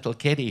to the little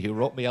kitty who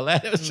wrote me a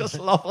letter. It was just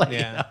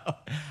lovely,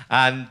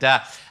 And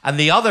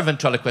the other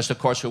ventriloquist, of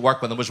course, who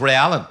worked with him was Ray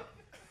Allen,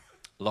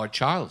 Lord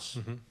Charles,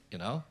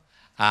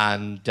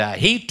 And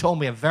he told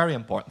me a very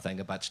important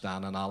thing about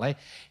Stan and Ollie.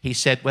 He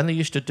said when they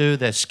used to do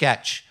the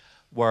sketch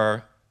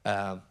where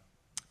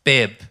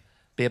Babe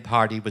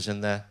Hardy was in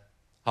the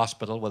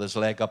hospital with his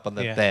leg up on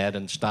the bed,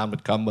 and Stan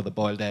would come with the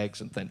boiled eggs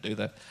and then do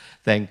the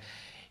thing.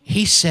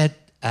 He said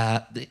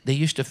they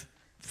used to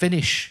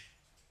finish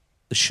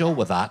the show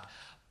with that,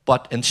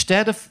 but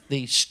instead of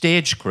the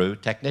stage crew,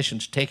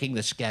 technicians, taking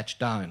the sketch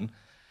down,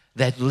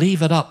 they'd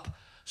leave it up.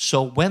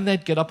 So when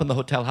they'd get up in the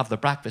hotel, have their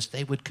breakfast,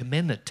 they would come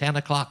in at 10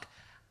 o'clock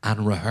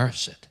and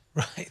rehearse it.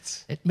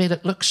 Right. It made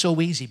it look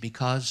so easy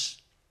because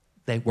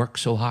they worked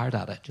so hard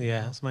at it.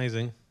 Yeah, it's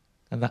amazing.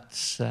 And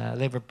that's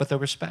they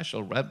were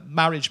special.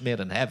 Marriage made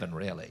in heaven,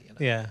 really.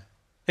 Yeah,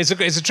 it's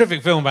a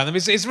terrific film about them.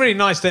 It's really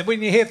nice that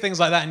when you hear things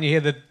like that and you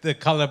hear the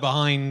colour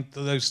behind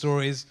those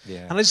stories.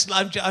 Yeah. And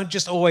I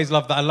just always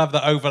love that. I love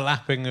the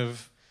overlapping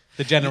of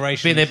the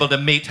generations. Being able to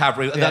meet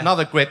Harry. Yeah.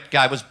 Another great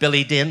guy was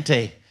Billy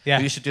Dainty, who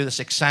used to do this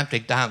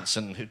eccentric dance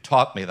and who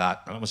taught me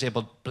that. And I was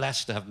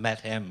blessed to have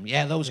met him.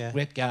 Yeah, those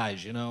great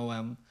guys.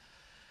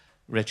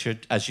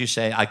 Richard, as you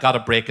say, I got a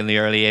break in the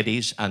early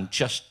 80s and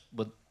just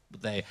with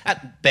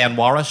Ben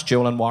Warris,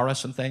 Julian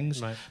Warris and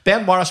things. Right.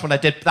 Ben Warris, when I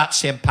did that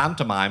same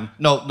pantomime,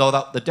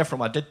 the different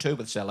one, I did two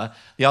with Scylla.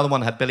 The other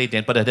one had Billy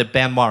Dean, but I did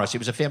Ben Warris. He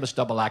was a famous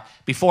double act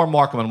before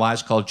Morecambe and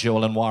Wise called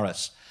Julian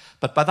Warris.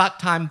 But by that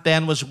time,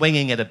 Ben was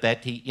winging it a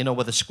bit,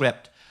 with a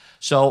script.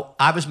 So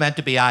I was meant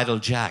to be Idle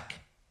Jack.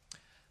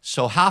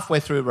 So halfway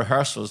through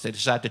rehearsals, they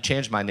decided to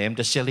change my name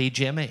to Silly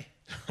Jimmy.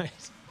 Right.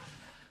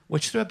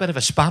 Which threw a bit of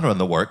a spanner in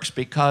the works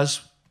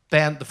because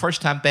the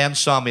first time Ben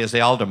saw me as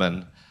the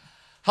alderman,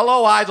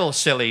 "Hello, Idle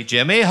Silly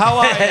Jimmy, how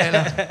are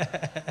you?"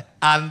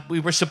 And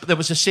there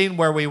was a scene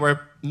where we were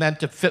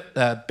meant to put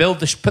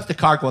the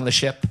cargo on the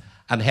ship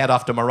and head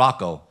off to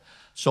Morocco.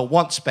 So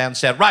once Ben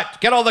said, "Right,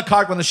 get all the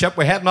cargo on the ship,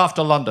 we're heading off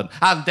to London."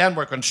 And then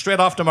we're going straight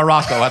off to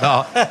Morocco and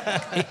all.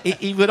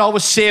 He would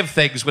always save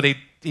things when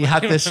he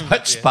had this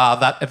chutzpah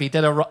that if he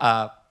did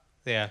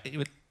he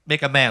would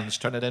make amends,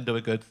 turn it into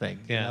a good thing.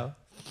 Yeah. You know?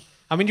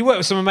 I mean, you worked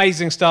with some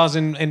amazing stars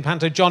in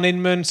Panto. John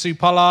Inman, Sue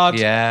Pollard.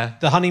 Yeah.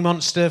 The Honey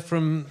Monster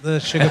from the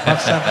Sugar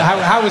Puff stuff.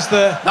 How was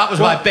the... That was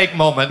my big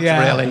moment,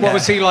 really. What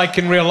was he like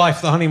in real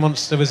life, the Honey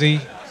Monster? Was he...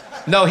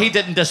 No, he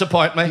didn't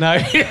disappoint me. No.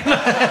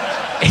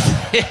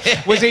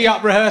 Was he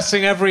up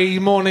rehearsing every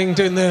morning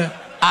doing the...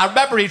 I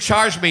remember he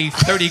charged me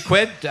 30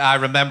 quid, I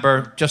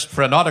remember, just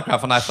for an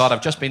autograph, and I thought,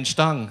 I've just been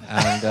stung.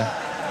 And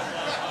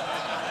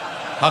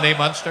Honey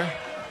Monster.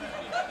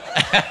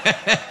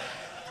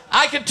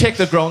 I can take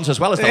the groans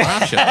as well as the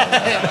laughs.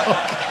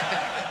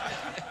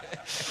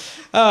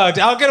 I'm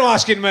going to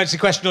ask you an emergency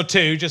question or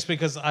two, just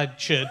because I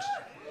should.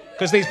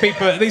 Because these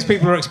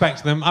people are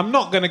expecting them. I'm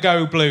not going to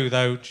go blue,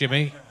 though,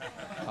 Jimmy.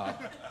 Oh.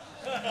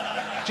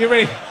 Do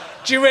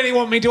you really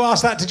want me to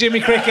ask that to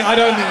Jimmy Cricket? I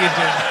don't think you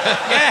do.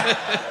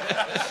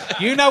 Yeah.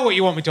 You know what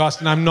you want me to ask,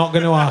 and I'm not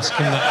going to ask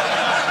him that.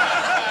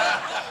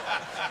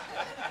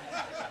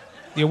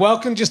 You're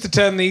welcome just to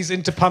turn these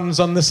into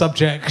puns on the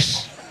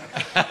subject.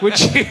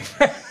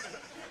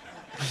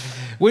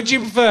 Would you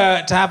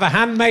prefer to have a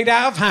hand made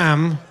out of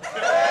ham?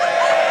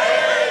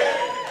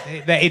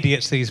 They're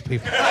idiots, these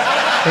people.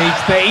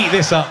 They eat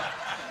this up.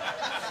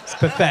 It's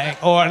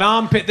pathetic. Or an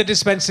armpit that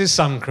dispenses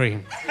sun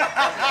cream.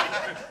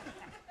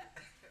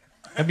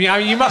 I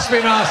mean, you must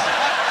have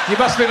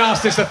been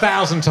asked this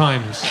 1,000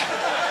 times.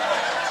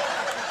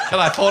 Can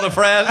I phone a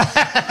friend?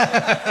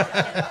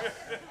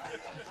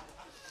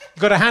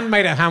 You've got a hand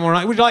made out of ham, all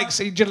right? Would you like to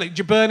see, do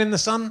you burn in the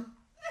sun?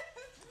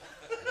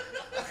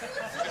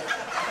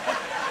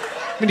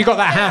 I mean, you got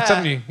that hat,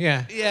 haven't you?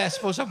 Yeah. Yeah, I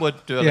suppose I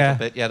would do a little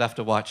bit. Yeah, I'd have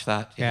to watch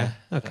that. Yeah,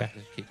 okay.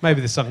 Maybe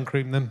the sun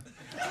cream then.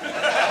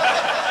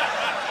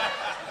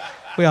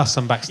 We asked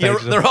some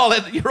backstage. You're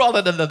all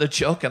in another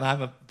joke, and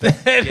I'm a bit...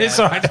 It's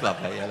all right. It's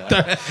lovely, you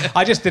know.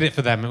 I just did it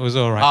for them. It was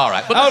all right. All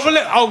right. Got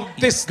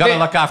to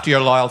look after your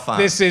loyal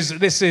fans.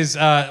 This is.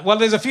 Well,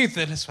 there's a few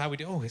things. That's how we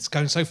do. Oh, it's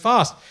going so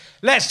fast.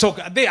 Let's talk.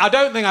 I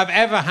don't think I've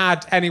ever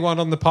had anyone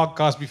on the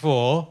podcast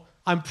before,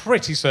 I'm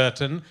pretty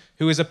certain,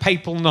 who is a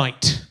papal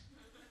knight.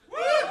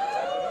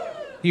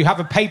 You have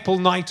a papal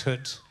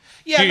knighthood.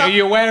 Yeah. Are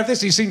you aware of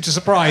this? You seem to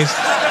surprised.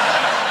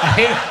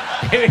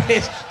 Here it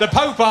is. The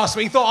Pope asked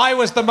me. He thought I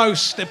was the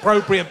most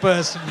appropriate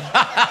person.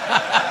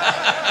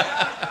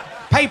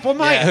 Papal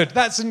knighthood.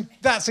 Yeah.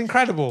 That's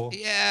incredible.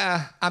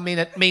 Yeah. I mean,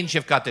 it means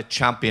you've got to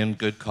champion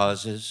good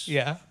causes.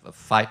 Yeah.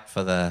 Fight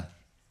for the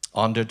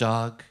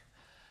underdog.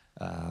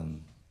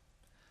 And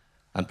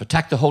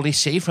protect the Holy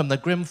See from the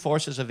grim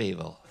forces of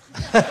evil.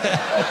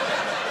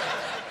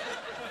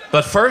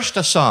 But first,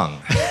 a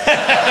song.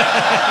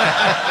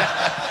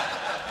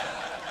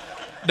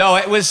 No,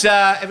 it was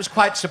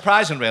quite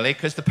surprising, really,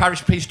 because the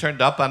parish priest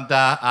turned up, and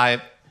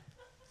I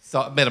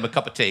made him a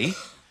cup of tea,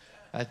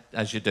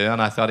 as you do, and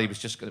I thought it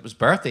was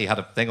birthday. He had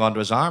a thing under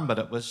his arm, but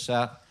it was...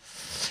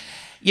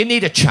 you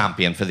need a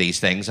champion for these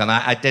things, and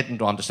I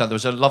didn't understand. There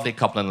was a lovely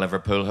couple in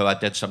Liverpool who I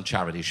did some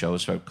charity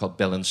shows for called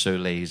Bill and Sue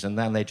Lees, and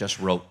then they just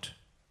wrote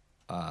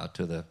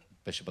to the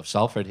Bishop of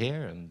Salford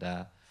here,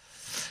 and...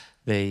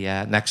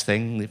 The next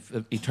thing,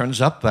 he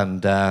turns up,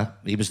 and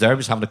he was there, he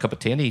was having a cup of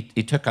tea, and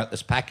he took out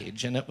this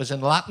package, and it was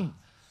in Latin.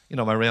 You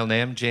know, my real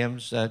name,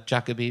 James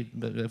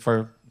Jacobi,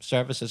 for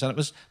services, and it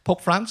was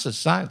Pope Francis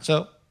signed.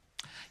 So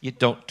you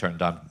don't turn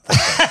down Pope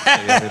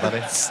Francis,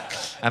 everybody.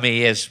 I mean,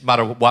 he is, no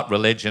matter what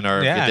religion or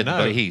if you didn't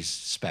go, he's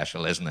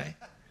special, isn't he?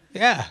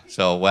 Yeah.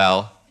 So,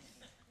 well...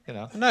 You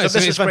know. No, so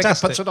Mrs.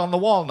 Cricket puts it on the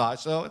wall now,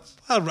 so it's...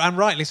 Well, and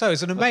rightly so.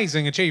 It's an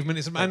amazing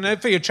achievement.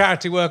 And for your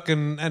charity work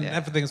and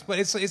everything. But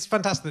it's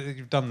fantastic that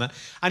you've done that.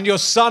 And your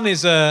son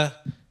is a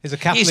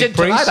Catholic priest. He's in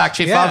tonight,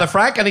 actually, Father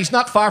Frank, and he's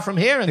not far from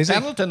here in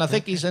Pendleton. I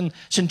think he's in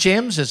St.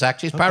 James's,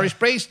 actually. He's parish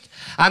priest.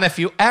 And if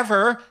you're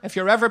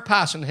ever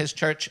passing his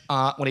church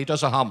when he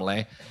does a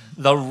homily,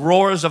 the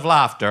roars of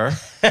laughter...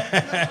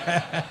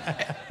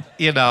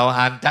 You know,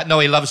 and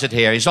he loves it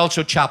here. He's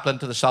also chaplain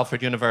to the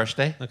Salford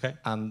University. Okay.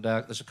 And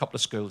there's a couple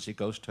of schools he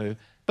goes to.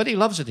 But he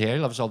loves it here. He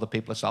loves all the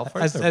people of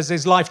Salford. Has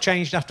his life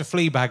changed after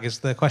Fleabag is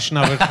the question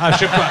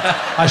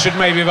I should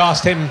maybe have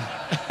asked him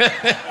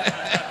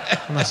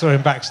when I saw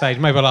him backstage.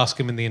 Maybe I'll ask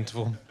him in the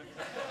interval.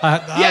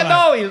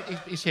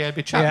 He's here. He'll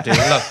be chatting to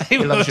you.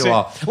 He loves you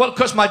all. Well,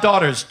 because my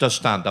daughter does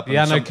stand up.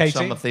 Yeah, I know Katie.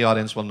 Some of the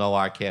audience will know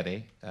our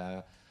Katie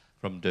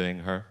from doing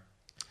her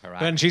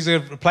act. And she's a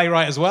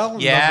playwright as well?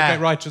 Yeah. A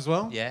great writer as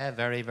well? Yeah,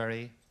 very,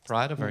 very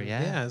proud of her,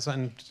 yeah. Yeah,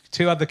 and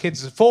 2 other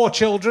kids, 4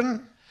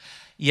 children?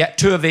 Yeah,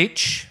 2 of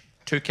each.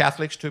 2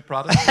 Catholics, 2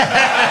 Protestants.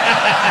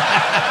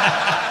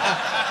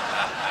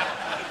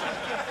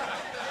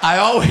 I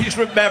always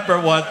remember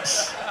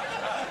once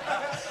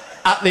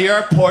at the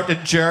airport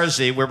in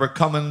Jersey, we were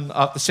coming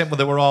up the cinema,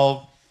 they were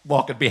all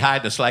walking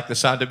behind us like The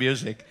Sound of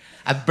Music.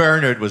 And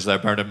Bernard was there,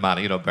 Bernard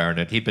Manning, you know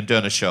Bernard. He'd been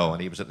doing a show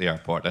and he was at the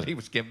airport and he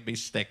was giving me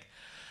stick.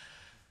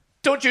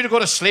 Don't you go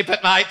to sleep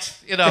at night?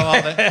 You know,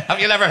 have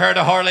you ever heard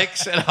of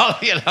Horlicks? And all,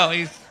 you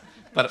know,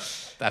 but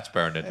that's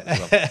Bernard as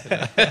well.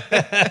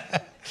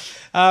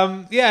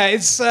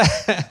 It's...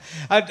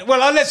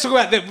 well, let's talk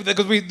about that,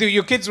 because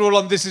your kids were all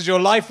on This Is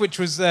Your Life, which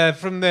was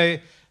from the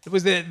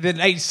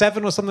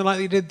 87 or something like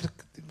that you did?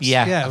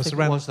 Yeah, it was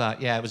around. It was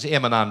that? Yeah, it was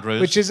Eamon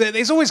Andrews. Which is,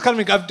 it's always kind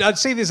of... I'd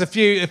see this a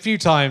few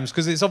times,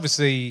 because it's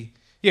obviously...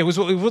 Yeah, it was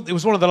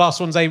one of the last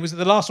ones. Was it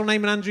the last one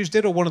Eamon Andrews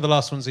did, or one of the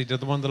last ones he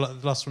did? The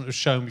last one that was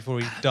shown before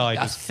he died.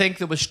 I think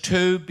there was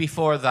 2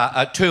 before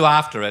that, 2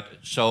 after it.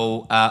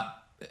 So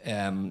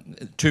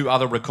 2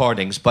 other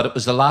recordings, but it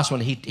was the last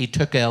one. He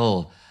took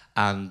ill,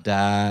 and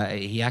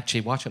he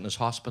actually watched it in his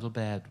hospital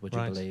bed. Would you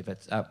believe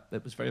it?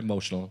 It was very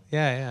emotional.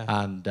 Yeah.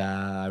 And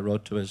I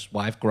wrote to his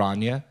wife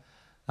Grania,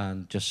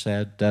 and just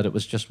said that it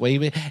was just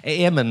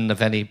Eamon, if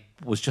any,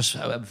 was just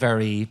a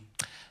very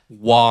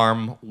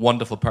warm,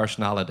 wonderful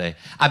personality.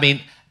 I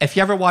mean, if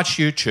you ever watch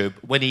YouTube,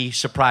 when he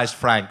surprised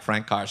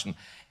Frank Carson,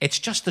 it's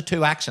just the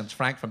 2 accents,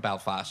 Frank from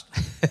Belfast.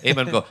 Eamon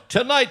would go,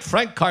 "Tonight,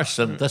 Frank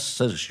Carson,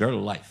 this is your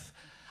life."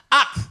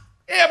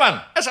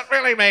 Eamon, is it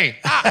really me?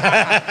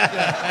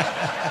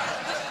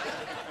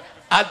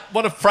 And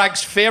one of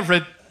Frank's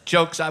favourite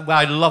jokes,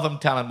 I love him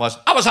telling, was,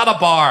 I was at a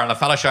bar and a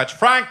fella shouts,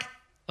 "Frank,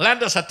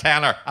 lend us a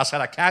tenner." I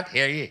said, "I can't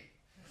hear you."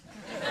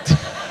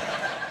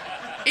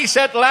 He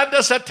said, "Lend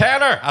us a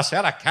tenner." I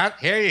said, "I can't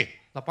hear you."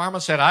 The barman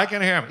said, "I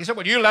can hear him." He said,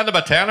 "Well, you lend him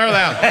a tenner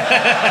then."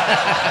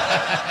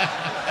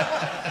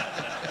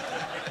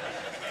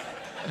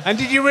 And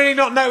did you really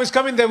not know it was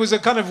coming? There was a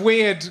kind of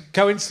weird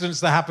coincidence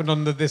that happened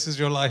on the This Is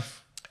Your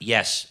Life.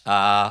 Yes.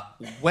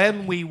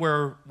 When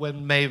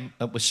May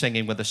was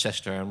singing with her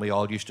sister and we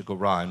all used to go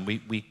round,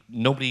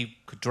 nobody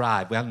could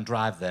drive. We hadn't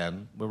drive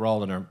then. We were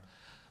all in our...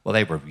 Well,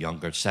 they were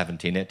younger,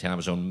 17, 18. I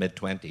was in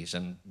mid-20s,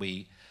 and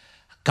we...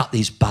 got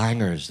these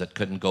bangers that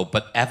couldn't go.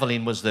 But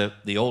Evelyn was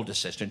the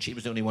oldest sister, and she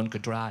was the only one who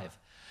could drive.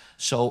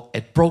 So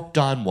it broke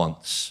down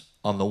once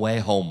on the way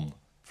home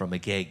from a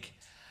gig.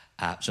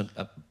 It was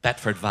a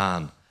Bedford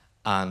van,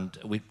 and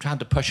we tried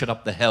to push it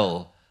up the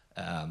hill.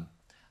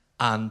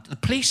 And the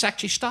police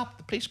actually stopped,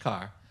 the police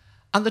car.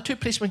 And the 2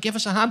 policemen gave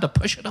us a hand to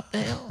push it up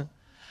the hill.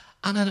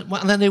 And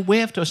then they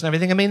waved to us and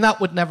everything. I mean, that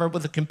would never,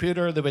 with a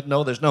computer, they would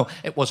know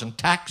it wasn't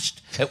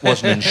taxed, it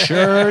wasn't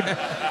insured.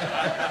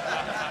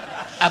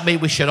 I mean,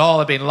 we should all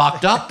have been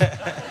locked up.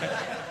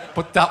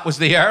 But that was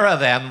the era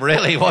then,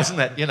 really, wasn't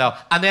it? You know.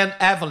 And then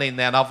Evelyn,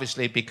 then,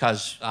 obviously,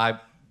 because I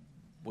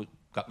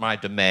got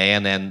married to May,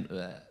 and then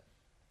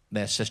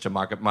May's sister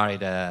Margaret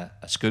married a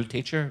school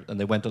teacher, and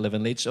they went to live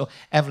in Leeds. So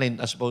Evelyn,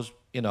 I suppose,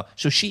 you know,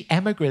 so she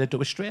emigrated to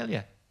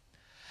Australia.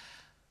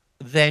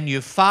 Then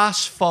you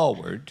fast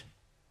forward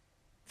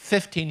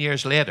 15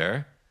 years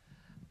later,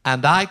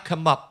 and I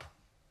come up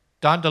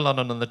down to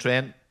London on the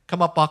train,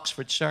 come up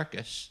Oxford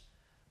Circus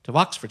to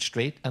Oxford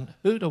Street, and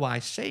who do I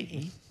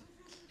see?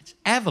 It's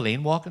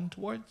Evelyn walking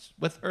towards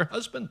with her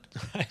husband.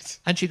 Right.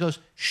 And she goes,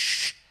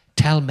 "Shh,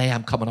 tell May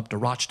I'm coming up to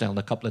Rochdale in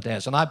a couple of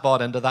days." And I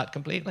bought into that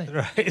completely.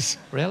 Right.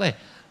 Really.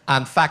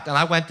 In fact, and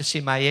I went to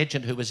see my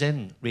agent who was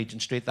in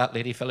Regent Street, that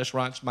lady, Phyllis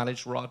Rance,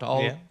 managed Rod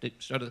Hall. Yeah.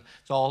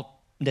 It's all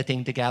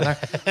knitting together.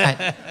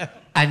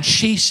 And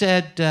she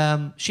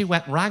said, she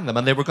went and rang them,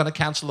 and they were going to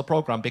cancel the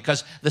program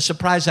because the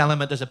surprise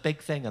element is a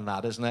big thing in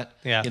that, isn't it?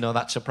 Yeah. You know,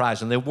 that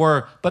surprise. And they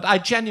were, but I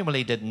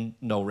genuinely didn't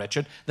know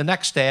Richard. The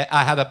next day,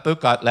 I had a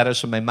book out, Letters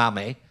from My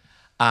Mammy,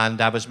 and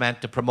I was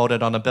meant to promote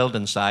it on a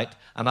building site.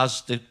 And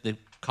as the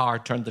car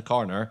turned the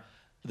corner,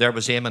 there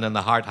was Eamon in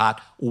the hard hat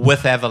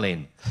with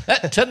Evelyn.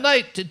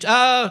 Tonight,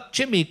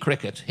 Jimmy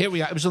Cricket. Here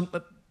we are. It was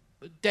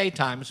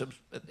daytime. So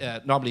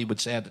normally he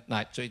would say it at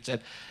night. So he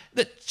said,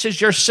 "This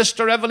is your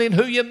sister Evelyn,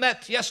 who you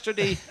met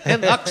yesterday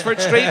in Oxford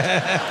Street."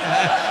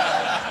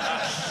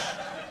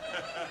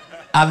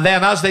 And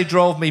then as they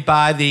drove me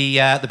by,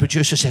 the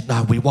producer said,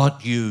 "No, we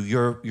want you.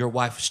 Your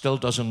wife still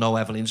doesn't know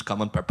Evelyn's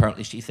coming, but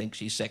apparently she thinks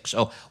she's sick.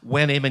 So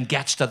when Eamon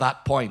gets to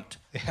that point,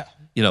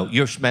 you know,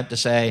 you're meant to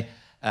say,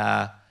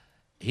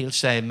 he'll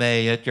say,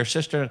 May, your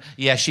sister,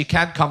 yeah, she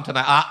can't come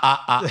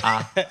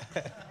tonight.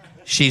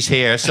 She's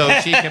here." So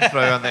she came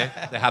through, and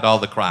they had all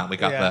the crown. We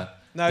got the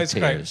it's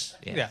tears.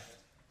 Great. Yeah.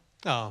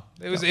 Oh,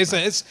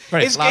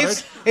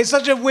 it's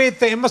such a weird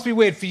thing. It must be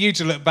weird for you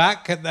to look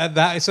back at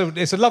that.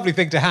 It's a lovely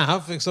thing to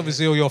have. It's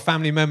obviously all your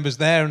family members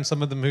there, and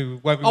some of them who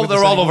won't be with us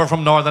they're all anymore. over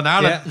from Northern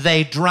Ireland. Yeah.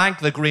 They drank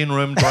the green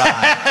room dry.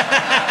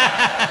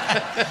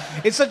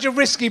 it's such a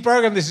risky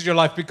program. This Is Your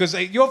Life, because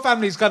your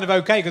family's kind of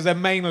okay because they're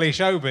mainly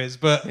showbiz,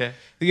 but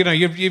you know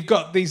you've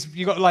got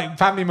like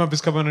family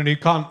members come on and who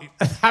can't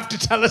have to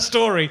tell a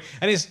story,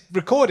 and it's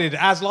recorded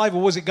as live,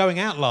 or was it going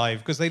out live?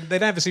 Because they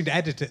never seem to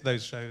edit it,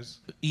 those shows.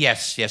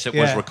 Yes, it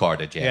was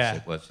recorded. Yes,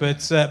 it was.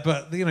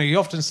 But you know, you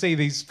often see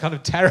these kind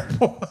of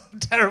terrible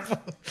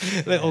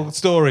little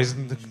stories.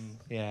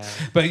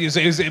 But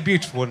it was a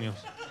beautiful one.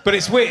 But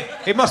it's weird.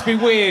 It must be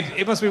weird.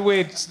 It must be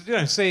weird, you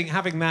know,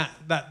 having that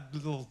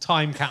little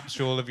time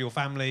capsule of your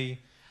family.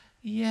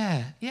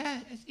 Yeah.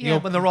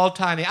 When they're all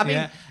tiny. I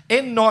mean,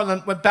 in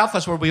Northern, with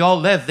Belfast, where we all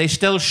live, they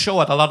still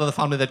show it. A lot of the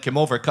family that came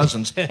over,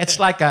 cousins. It's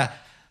like a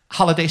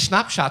holiday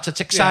snapshots. It's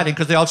exciting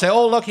because they all say,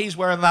 "Oh, look, he's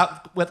wearing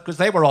that," because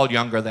they were all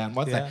younger then,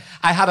 weren't they?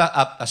 I had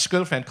a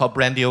school friend called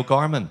Brendy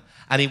O'Gorman.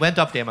 And he went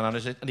up to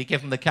Eamon and he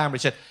gave him the camera. He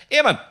said,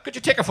 "Eamon, could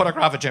you take a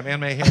photograph of Jimmy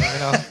and me here?" You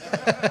know.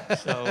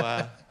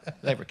 So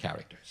they were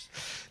characters.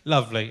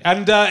 Lovely.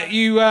 And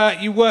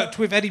you worked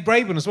with Eddie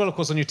Braben as well, of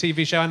course, on your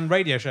TV show and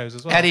radio shows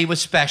as well. Eddie was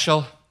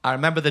special. I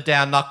remember the day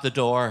I knocked the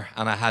door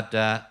and I had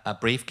a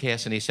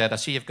briefcase, and he said, "I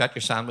see you've got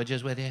your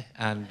sandwiches with you."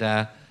 And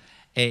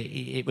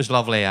it was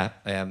lovely.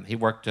 He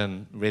worked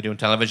in radio and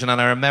television, and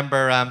I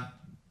remember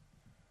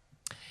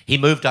he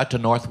moved out to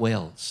North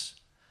Wales.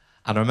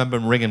 And I remember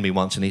him ringing me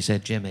once and he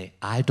said, "Jimmy,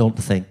 I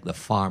don't think the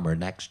farmer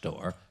next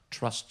door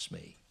trusts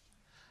me."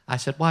 I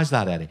said, "Why's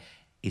that, Eddie?"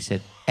 He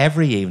said,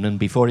 "Every evening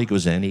before he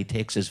goes in, he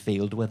takes his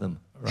field with him."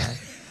 Right?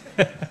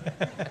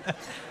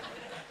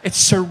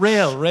 It's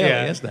surreal, really,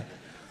 isn't it?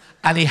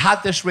 And he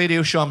had this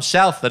radio show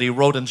himself that he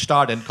wrote and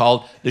starred in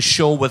called The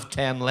Show with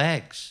 10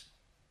 Legs.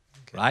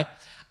 Right?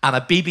 And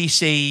a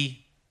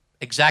BBC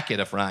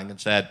executive rang and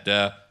said,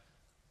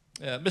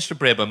 "Mr.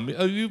 Brabham,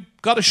 you've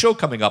got a show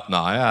coming up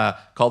now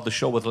called The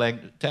Show with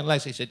 10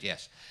 Legs." He said,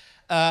 "Yes."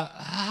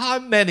 "How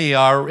many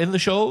are in the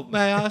show,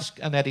 may I ask?"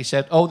 And Eddie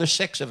said, "Oh, there's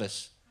 6 of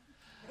us."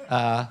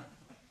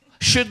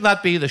 "Shouldn't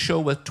that be The Show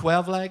with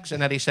 12 Legs?"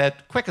 And Eddie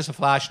said, quick as a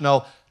flash,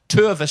 "No,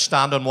 2 of us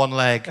stand on 1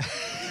 leg."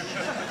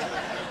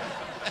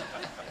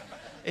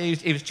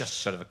 He was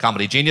just sort of a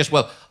comedy genius.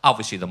 Well,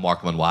 obviously the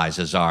Morecambe and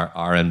Wises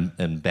are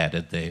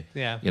embedded.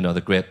 You know,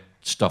 the great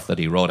stuff that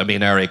he wrote. I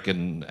mean, Eric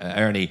and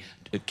Ernie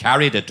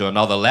carried it to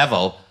another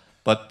level,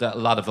 but a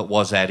lot of it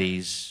was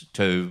Eddie's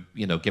to,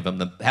 you know,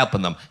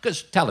 helping them.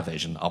 Because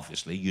television,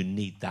 obviously, you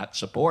need that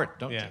support,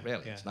 don't you,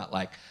 really? It's not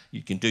like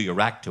you can do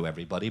your act to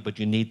everybody, but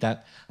you need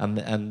that.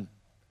 And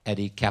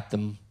Eddie kept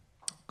them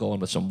going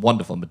with some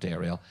wonderful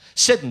material.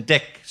 Sid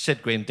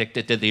Green Dick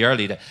did the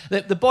early days.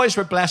 The boys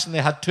were blessed and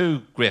they had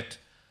 3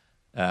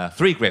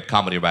 great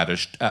comedy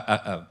writers,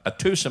 a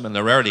twosome in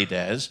their early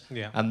days,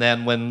 and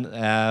then when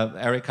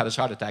Eric had his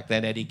heart attack,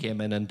 then Eddie came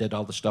in and did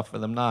all the stuff for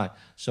them now.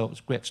 So it was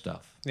great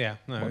stuff. Yeah,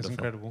 no, it was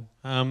incredible.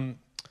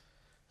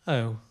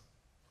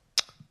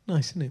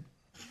 Nice, isn't it?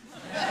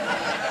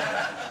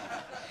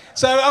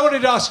 So I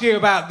wanted to ask you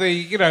about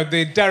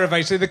the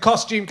derivation. The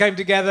costume came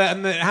together,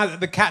 and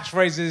the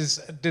catchphrases,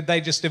 did they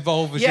just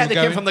evolve as you were going?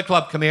 Yeah, they came from the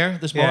club. "Come here,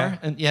 there's more."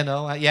 And you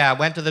know, I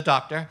went to the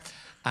doctor,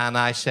 and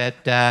I said.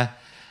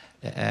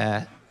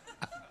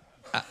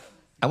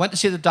 I went to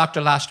see the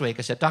doctor last week.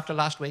 I said, "Doctor,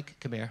 last week,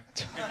 come here.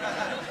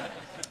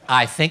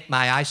 I think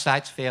my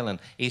eyesight's failing."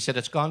 He said,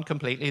 "It's gone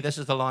completely. This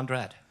is the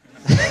laundrette."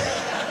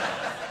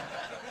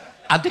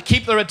 And to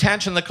keep their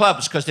attention in the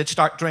clubs, because they'd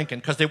start drinking,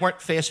 because they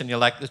weren't facing you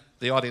like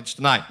the audience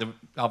tonight. They're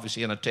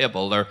obviously in a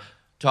table, they're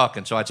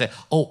talking. So I'd say,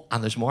 "Oh,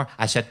 and there's more."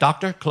 I said,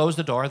 "Doctor, close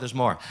the door, there's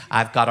more.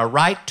 I've got a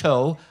right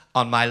toe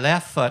on my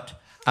left foot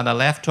and a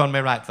left toe on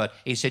my right foot."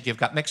 He said, "You've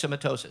got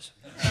myxomatosis."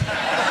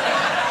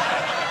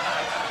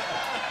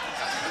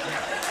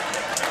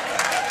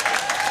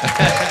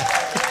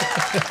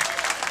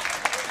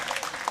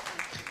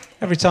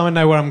 Every time I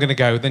know where I'm going to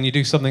go, then you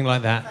do something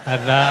like that,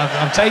 and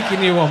I'm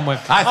taking you on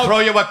with. I throw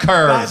you a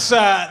curve.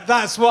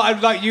 That's what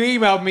I'd like. You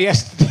emailed me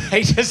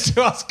yesterday just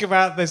to ask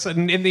about this,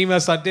 and in the email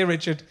said, "Dear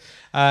Richard,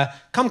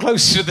 come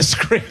closer to the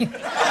screen."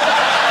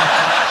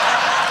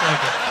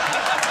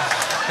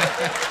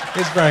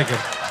 It's very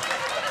good.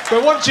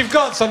 But once you've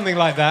got something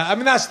like that, I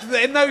mean,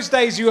 in those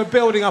days you were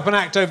building up an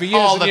act over years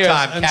all and the years,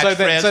 time. and so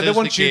that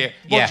once you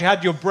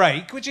had your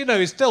break, which you know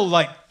is still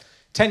like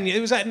 10 years.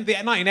 It was at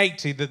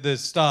 1980 that the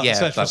start. Yeah,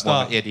 Search for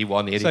Start.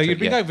 81, 82. So you've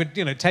been over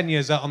 10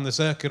 years out on the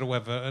circuit or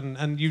whatever,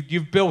 and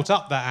you've built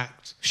up that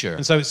act. Sure.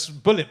 And so it's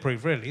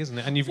bulletproof, really, isn't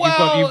it? And you've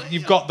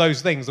got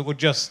those things that will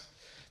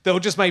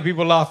just make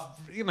people laugh,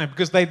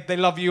 because they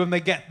love you and they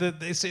get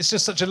it's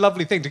just such a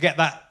lovely thing to get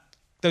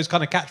those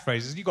kind of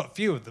catchphrases. You've got a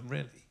few of them,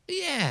 really.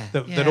 Yeah.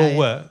 That all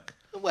work.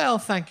 Well,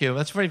 thank you.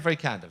 That's very, very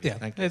kind of you. Yeah,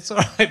 thank you. it's all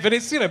right, but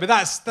it's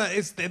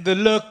it's the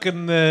look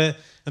and the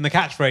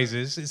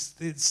catchphrases.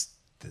 It's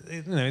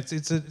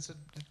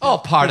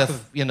part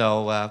of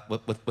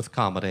with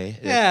comedy.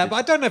 Yeah, but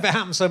I don't know if it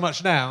happens so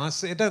much now.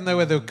 I don't know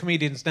whether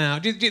comedians now.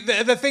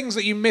 The things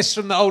that you miss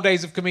from the old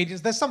days of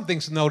comedians. There's some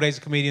things from the old days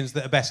of comedians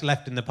that are best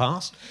left in the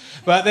past,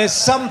 but there's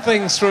some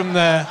things from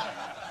the.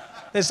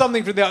 There's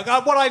something from the.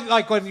 What I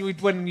like when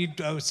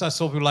I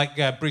saw people like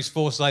Bruce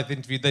Forsyth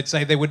interviewed, they'd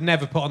say they would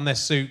never put on their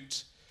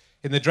suit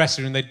in the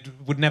dressing room, they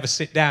would never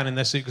sit down in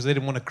their suit because they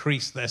didn't want to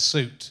crease their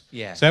suit.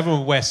 Yeah. So everyone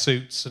would wear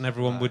suits, and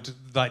everyone would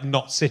like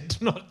not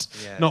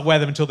wear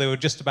them until they were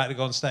just about to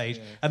go on stage.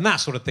 Yeah. And that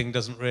sort of thing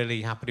doesn't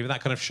really happen with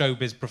that kind of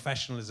showbiz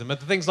professionalism. Are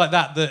there things like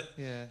that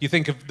you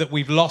think of that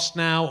we've lost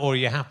now, or are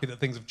you happy that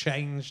things have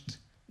changed?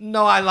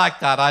 No, I like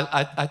that.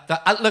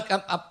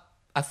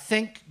 I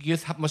think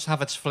youth must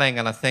have its fling,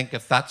 and I think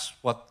if that's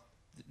what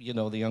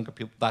the younger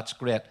people, that's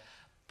great.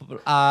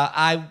 But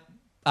I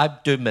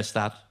do miss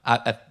that.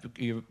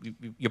 You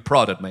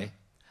prodded me,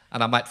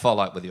 and I might fall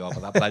out with you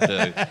over that, but I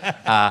do.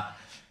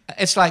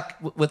 It's like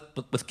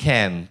with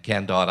Ken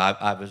Dodd.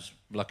 I was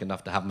lucky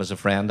enough to have him as a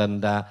friend,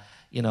 and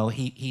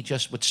he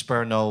just would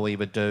spur no. He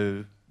would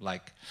do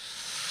like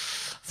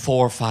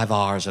 4 or 5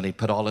 hours, and he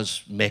put all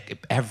his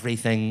makeup,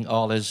 everything,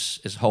 all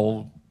his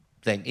whole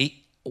thing.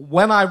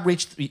 When I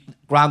reached the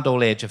grand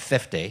old age of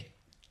 50,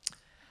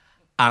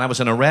 and I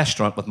was in a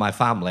restaurant with my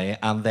family,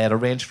 and they had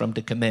arranged for him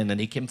to come in, and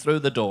he came through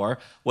the door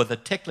with a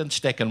tickling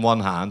stick in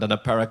one hand and a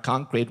pair of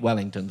concrete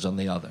Wellingtons on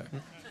the other.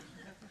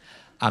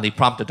 And he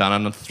prompted down,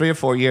 and 3 or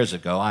 4 years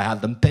ago, I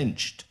had them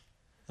pinched.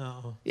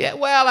 Oh. Yeah,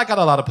 well, I got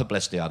a lot of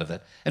publicity out of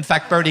it. In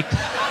fact, Bertie...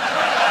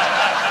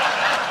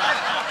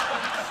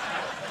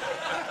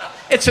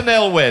 It's an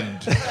ill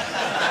wind. In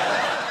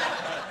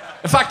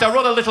fact, I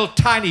wrote a little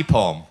tiny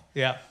poem.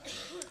 Yeah.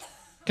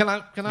 Can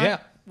I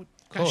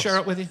share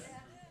it with you?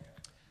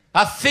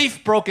 A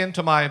thief broke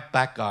into my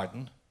back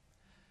garden.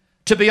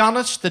 To be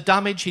honest, the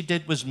damage he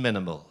did was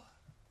minimal,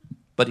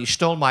 but he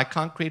stole my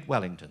concrete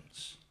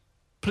Wellingtons.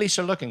 Police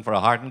are looking for a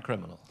hardened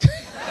criminal.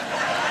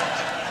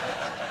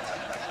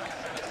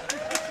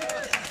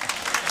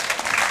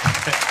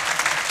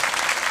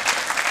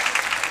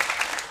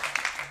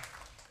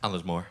 And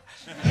there's more.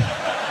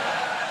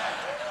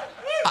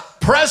 A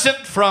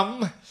present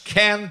from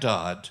Ken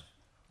Dodd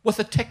with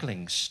a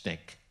tickling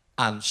stick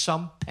and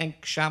some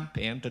pink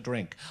champagne to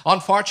drink.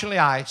 Unfortunately,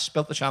 I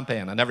spilt the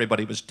champagne and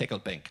everybody was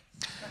tickled pink.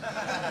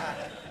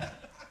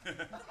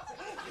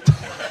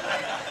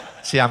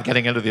 See, I'm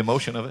getting into the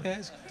emotion of it.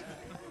 Yes.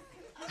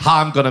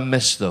 How I'm going to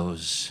miss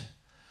those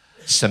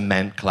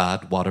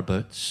cement-clad water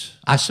boots.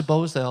 I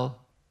suppose they'll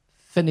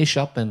finish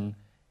up in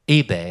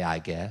eBay, I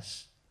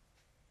guess.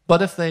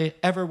 But if they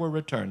ever were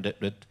returned, it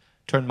would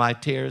turn my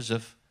tears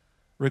of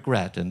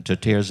regret into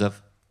tears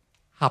of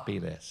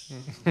happiness.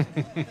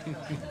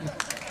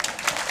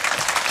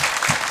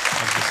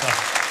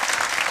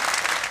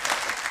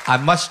 I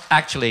must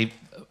actually,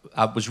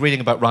 I was reading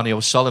about Ronnie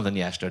O'Sullivan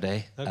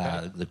yesterday,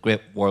 the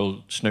great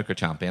world snooker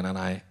champion,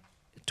 and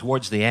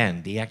towards the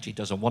end, he actually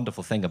does a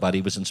wonderful thing about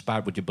he was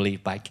inspired, would you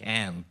believe, by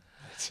Ken.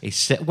 He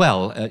said,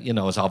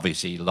 as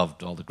obviously he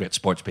loved all the great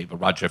sports people,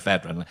 Roger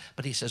Federer,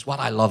 but he says, what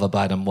I love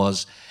about him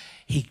was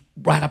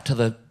right up to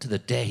the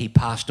day he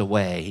passed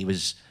away, he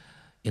was,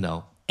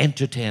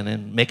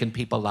 entertaining, making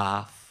people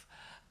laugh,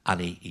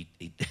 and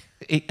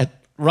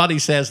Ronnie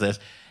says this,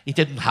 he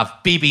didn't have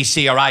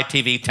BBC or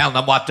ITV telling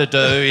him what to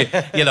do,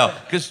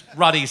 because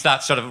Roddy's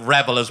that sort of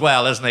rebel as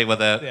well, isn't he,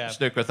 with a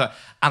snooker thing.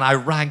 And I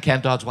rang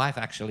Ken Dodd's wife,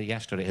 actually,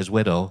 yesterday, his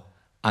widow,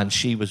 and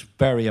she was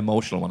very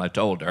emotional when I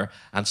told her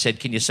and said,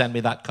 can you send me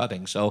that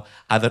cutting? So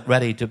I have it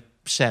ready to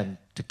send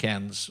to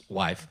Ken's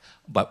wife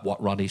about what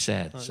Ronnie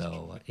said.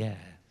 Yeah.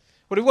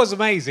 Well, it was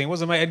amazing. It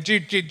was amazing. Do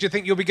you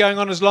think you'll be going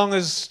on as long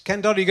as Ken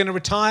Dodd? Are you going to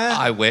retire?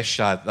 I wish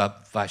I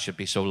should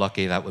be so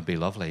lucky. That would be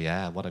lovely.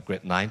 Yeah, what a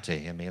great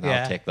 90. I mean,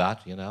 I'll take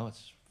that.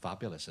 It's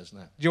fabulous, isn't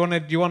it? Do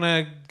you want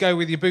to go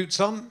with your boots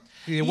on?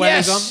 Your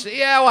wellies on?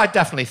 Yeah. Well, I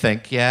definitely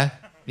think. Yeah.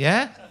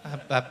 Yeah.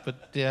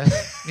 Yeah.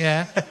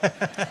 Yeah.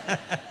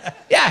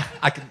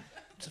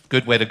 It's a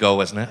good way to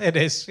go, isn't it? It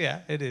is. Yeah,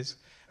 it is.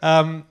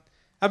 I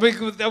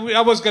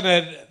was going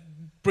to.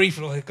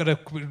 Briefly, I've got to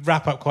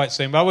wrap up quite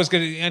soon, but I was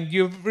going to, and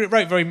you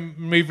wrote very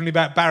movingly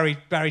about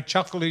Barry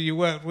Chuckle, who you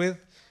worked with,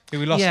 who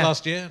we lost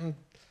last year.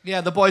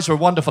 Yeah, the boys were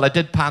wonderful. I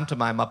did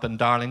pantomime up in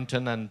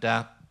Darlington, and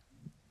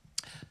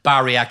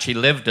Barry actually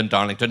lived in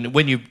Darlington.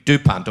 When you do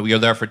panto, you're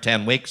there for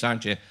 10 weeks,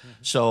 aren't you? Mm-hmm.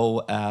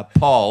 So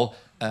Paul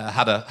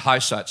had a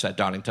house outside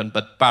Darlington,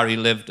 but Barry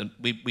lived, and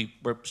we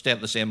were staying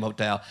at the same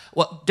hotel.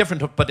 Well,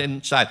 different, but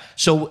inside.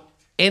 So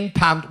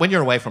when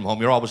you're away from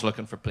home, you're always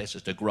looking for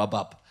places to grub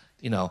up.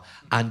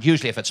 And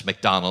usually if it's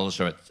McDonald's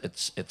or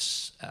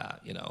it's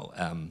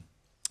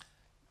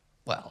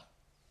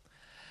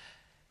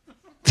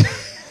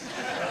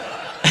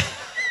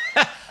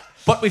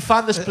but we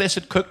found this place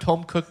that cooked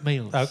home-cooked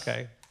meals.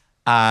 Okay.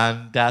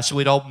 And so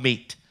we'd all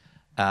meet,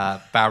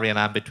 Barry and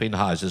I, between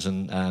houses,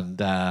 and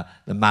the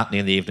matinee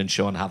in the evening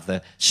show, and have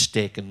the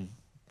steak and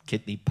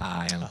kidney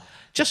pie and...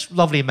 Just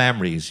lovely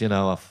memories,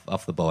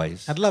 of the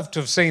boys. I'd love to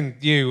have seen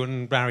you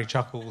and Barry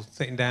Chuckle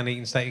sitting down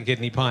eating steak and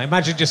kidney pie.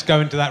 Imagine just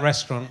going to that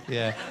restaurant.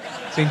 Yeah.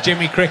 Seeing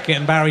Jimmy Cricket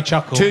and Barry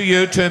Chuckle. To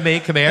you, to me,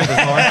 come here.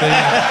 There's more to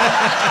you.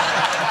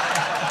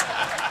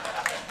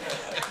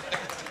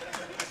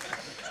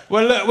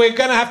 Well, look, we're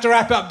going to have to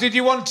wrap up. Did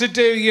you want to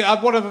do...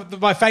 one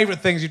of my favourite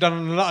things you've done,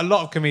 and a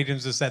lot of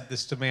comedians have said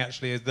this to me,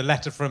 actually, is the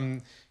letter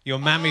from your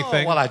mammy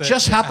thing. Well, I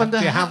just happened to...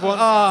 Do you have one?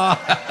 Oh.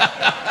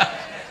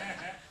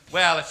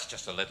 Well, it's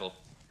just a little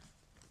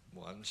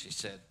one. She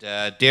said,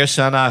 "Dear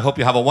son, I hope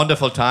you have a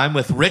wonderful time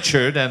with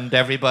Richard and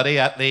everybody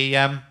at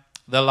the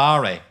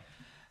Lowry.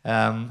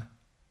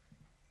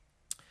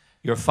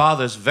 Your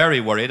father's very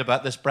worried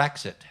about this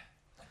Brexit.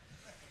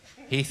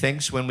 He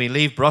thinks when we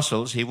leave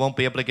Brussels, he won't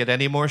be able to get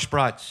any more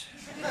sprouts."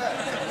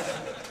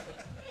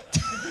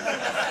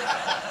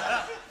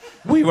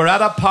 "We were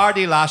at a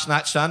party last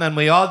night, son, and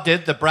we all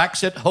did the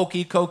Brexit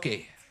hokey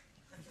cokey.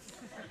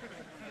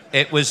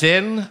 It was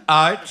in,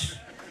 out,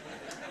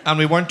 and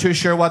we weren't too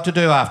sure what to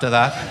do after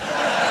that.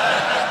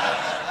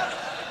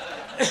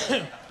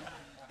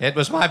 It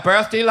was my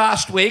birthday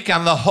last week,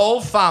 and the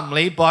whole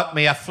family bought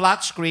me a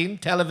flat-screen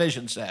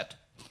television set.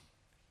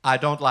 I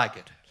don't like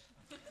it.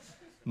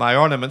 My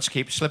ornaments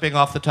keep slipping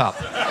off the top.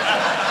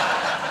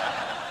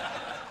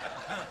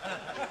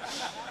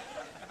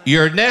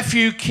 Your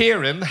nephew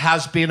Kieran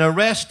has been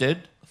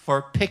arrested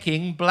for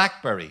picking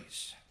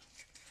blackberries.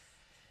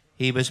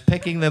 He was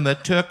picking them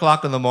at 2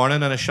 o'clock in the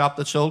morning in a shop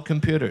that sold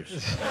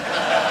computers.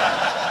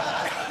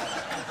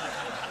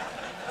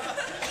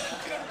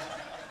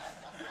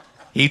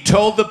 He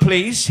told the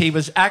police he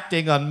was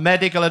acting on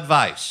medical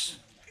advice.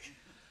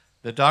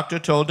 The doctor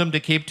told him to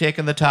keep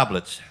taking the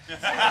tablets.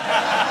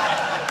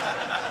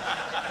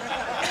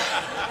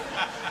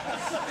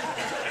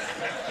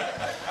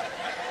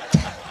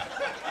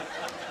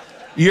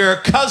 Your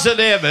cousin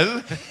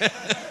Eamon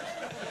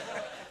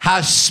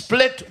has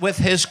split with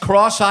his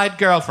cross-eyed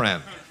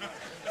girlfriend.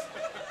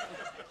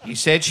 He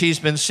said she's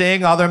been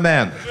seeing other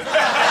men.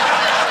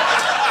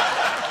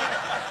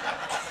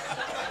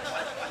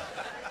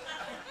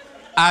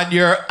 And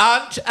your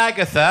Aunt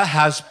Agatha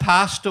has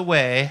passed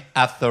away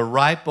at the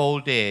ripe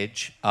old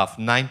age of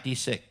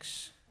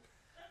 96.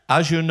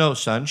 As you know,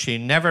 son, she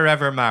never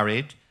ever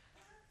married,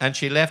 and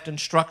she left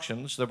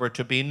instructions there were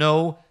to be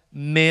no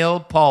male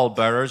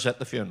pallbearers at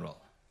the funeral.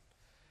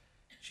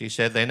 She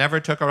said they never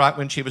took her out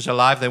when she was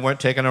alive, they weren't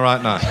taking her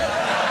out now.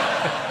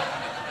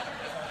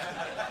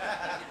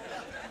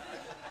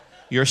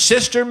 Your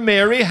sister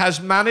Mary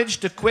has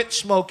managed to quit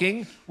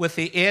smoking with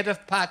the aid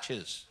of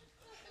patches.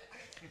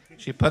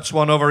 She puts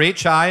one over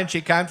each eye and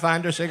she can't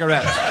find her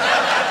cigarettes.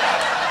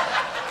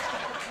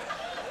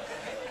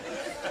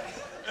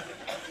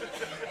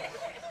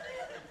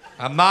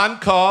 A man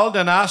called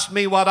and asked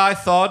me what I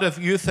thought of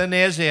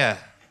euthanasia.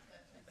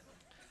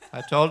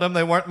 I told him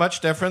they weren't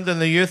much different than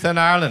the youth in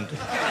Ireland.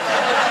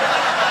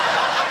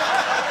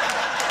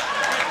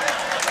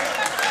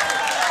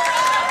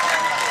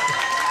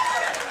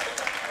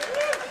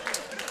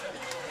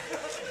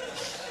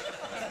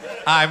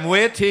 I'm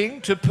waiting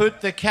to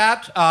put the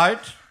cat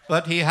out,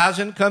 but he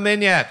hasn't come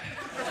in yet.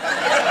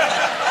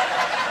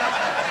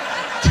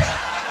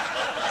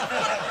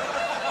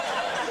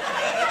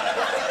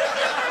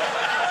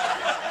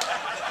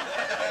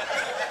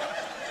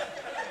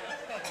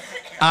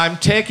 I'm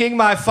taking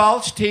my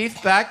false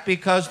teeth back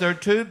because they're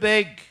too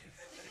big.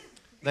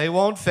 They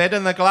won't fit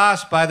in the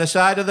glass by the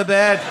side of the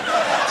bed.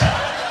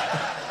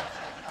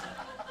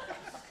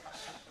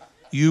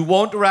 You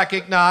won't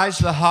recognize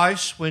the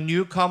house when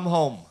you come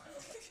home.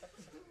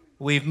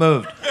 We've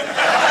moved.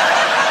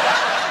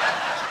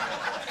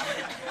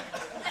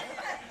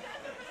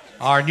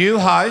 Our new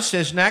house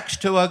is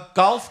next to a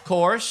golf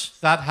course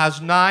that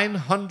has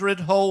 900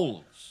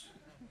 holes.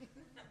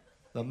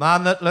 The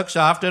man that looks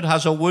after it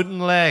has a wooden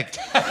leg.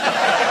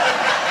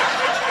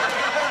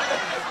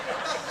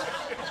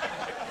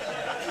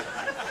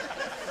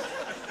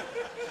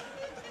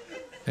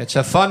 It's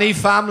a funny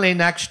family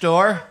next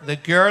door. The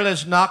girl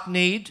is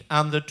knock-kneed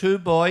and the two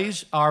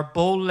boys are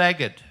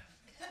bow-legged.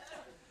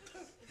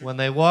 When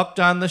they walk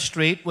down the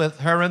street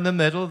with her in the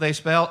middle, they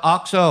spell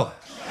OXO.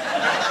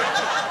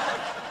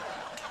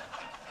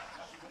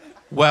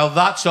 Well,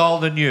 that's all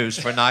the news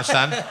for now,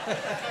 son.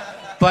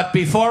 But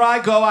before I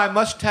go, I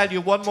must tell you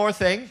one more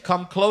thing.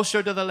 Come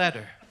closer to the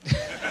letter.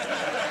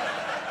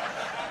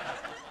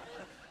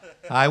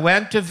 I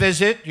went to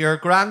visit your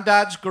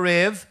granddad's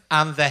grave,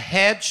 and the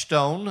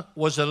headstone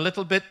was a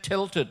little bit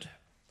tilted.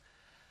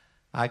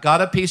 I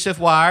got a piece of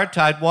wire,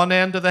 tied one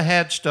end to the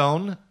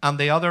headstone and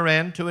the other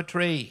end to a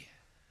tree.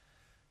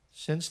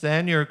 Since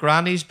then, your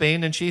granny's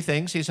been, and she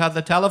thinks he's had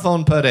the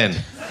telephone put in.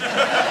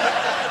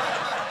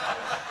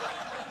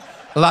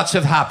 Lots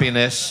of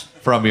happiness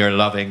from your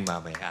loving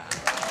mummy.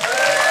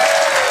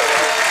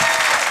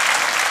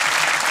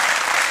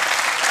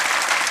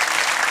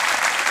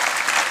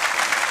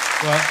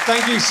 Well,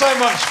 thank you so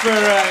much for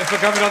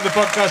coming on the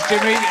podcast,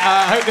 Jimmy.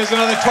 I hope there's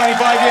another 25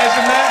 years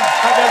in there.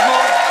 Hope there's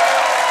more.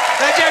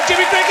 There you go,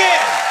 Jimmy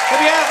Cricket. He'll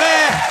be out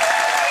there.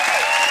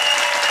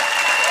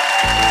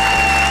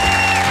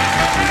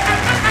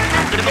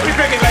 Jimmy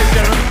Cricket, ladies and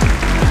gentlemen.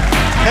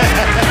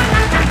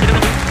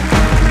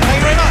 Thank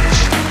you very much.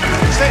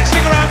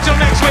 Stick around till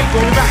next week.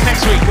 We'll be back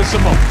next week with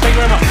some more. Thank you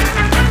very much.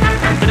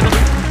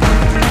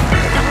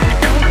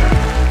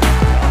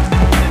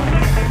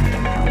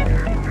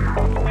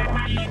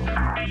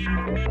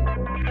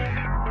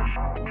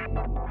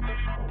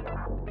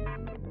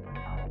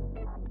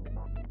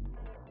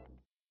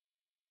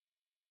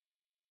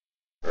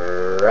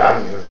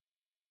 Run.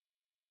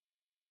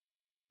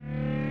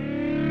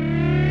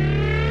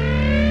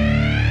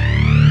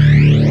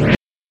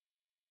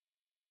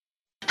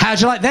 How'd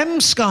you like them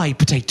sky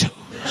potatoes?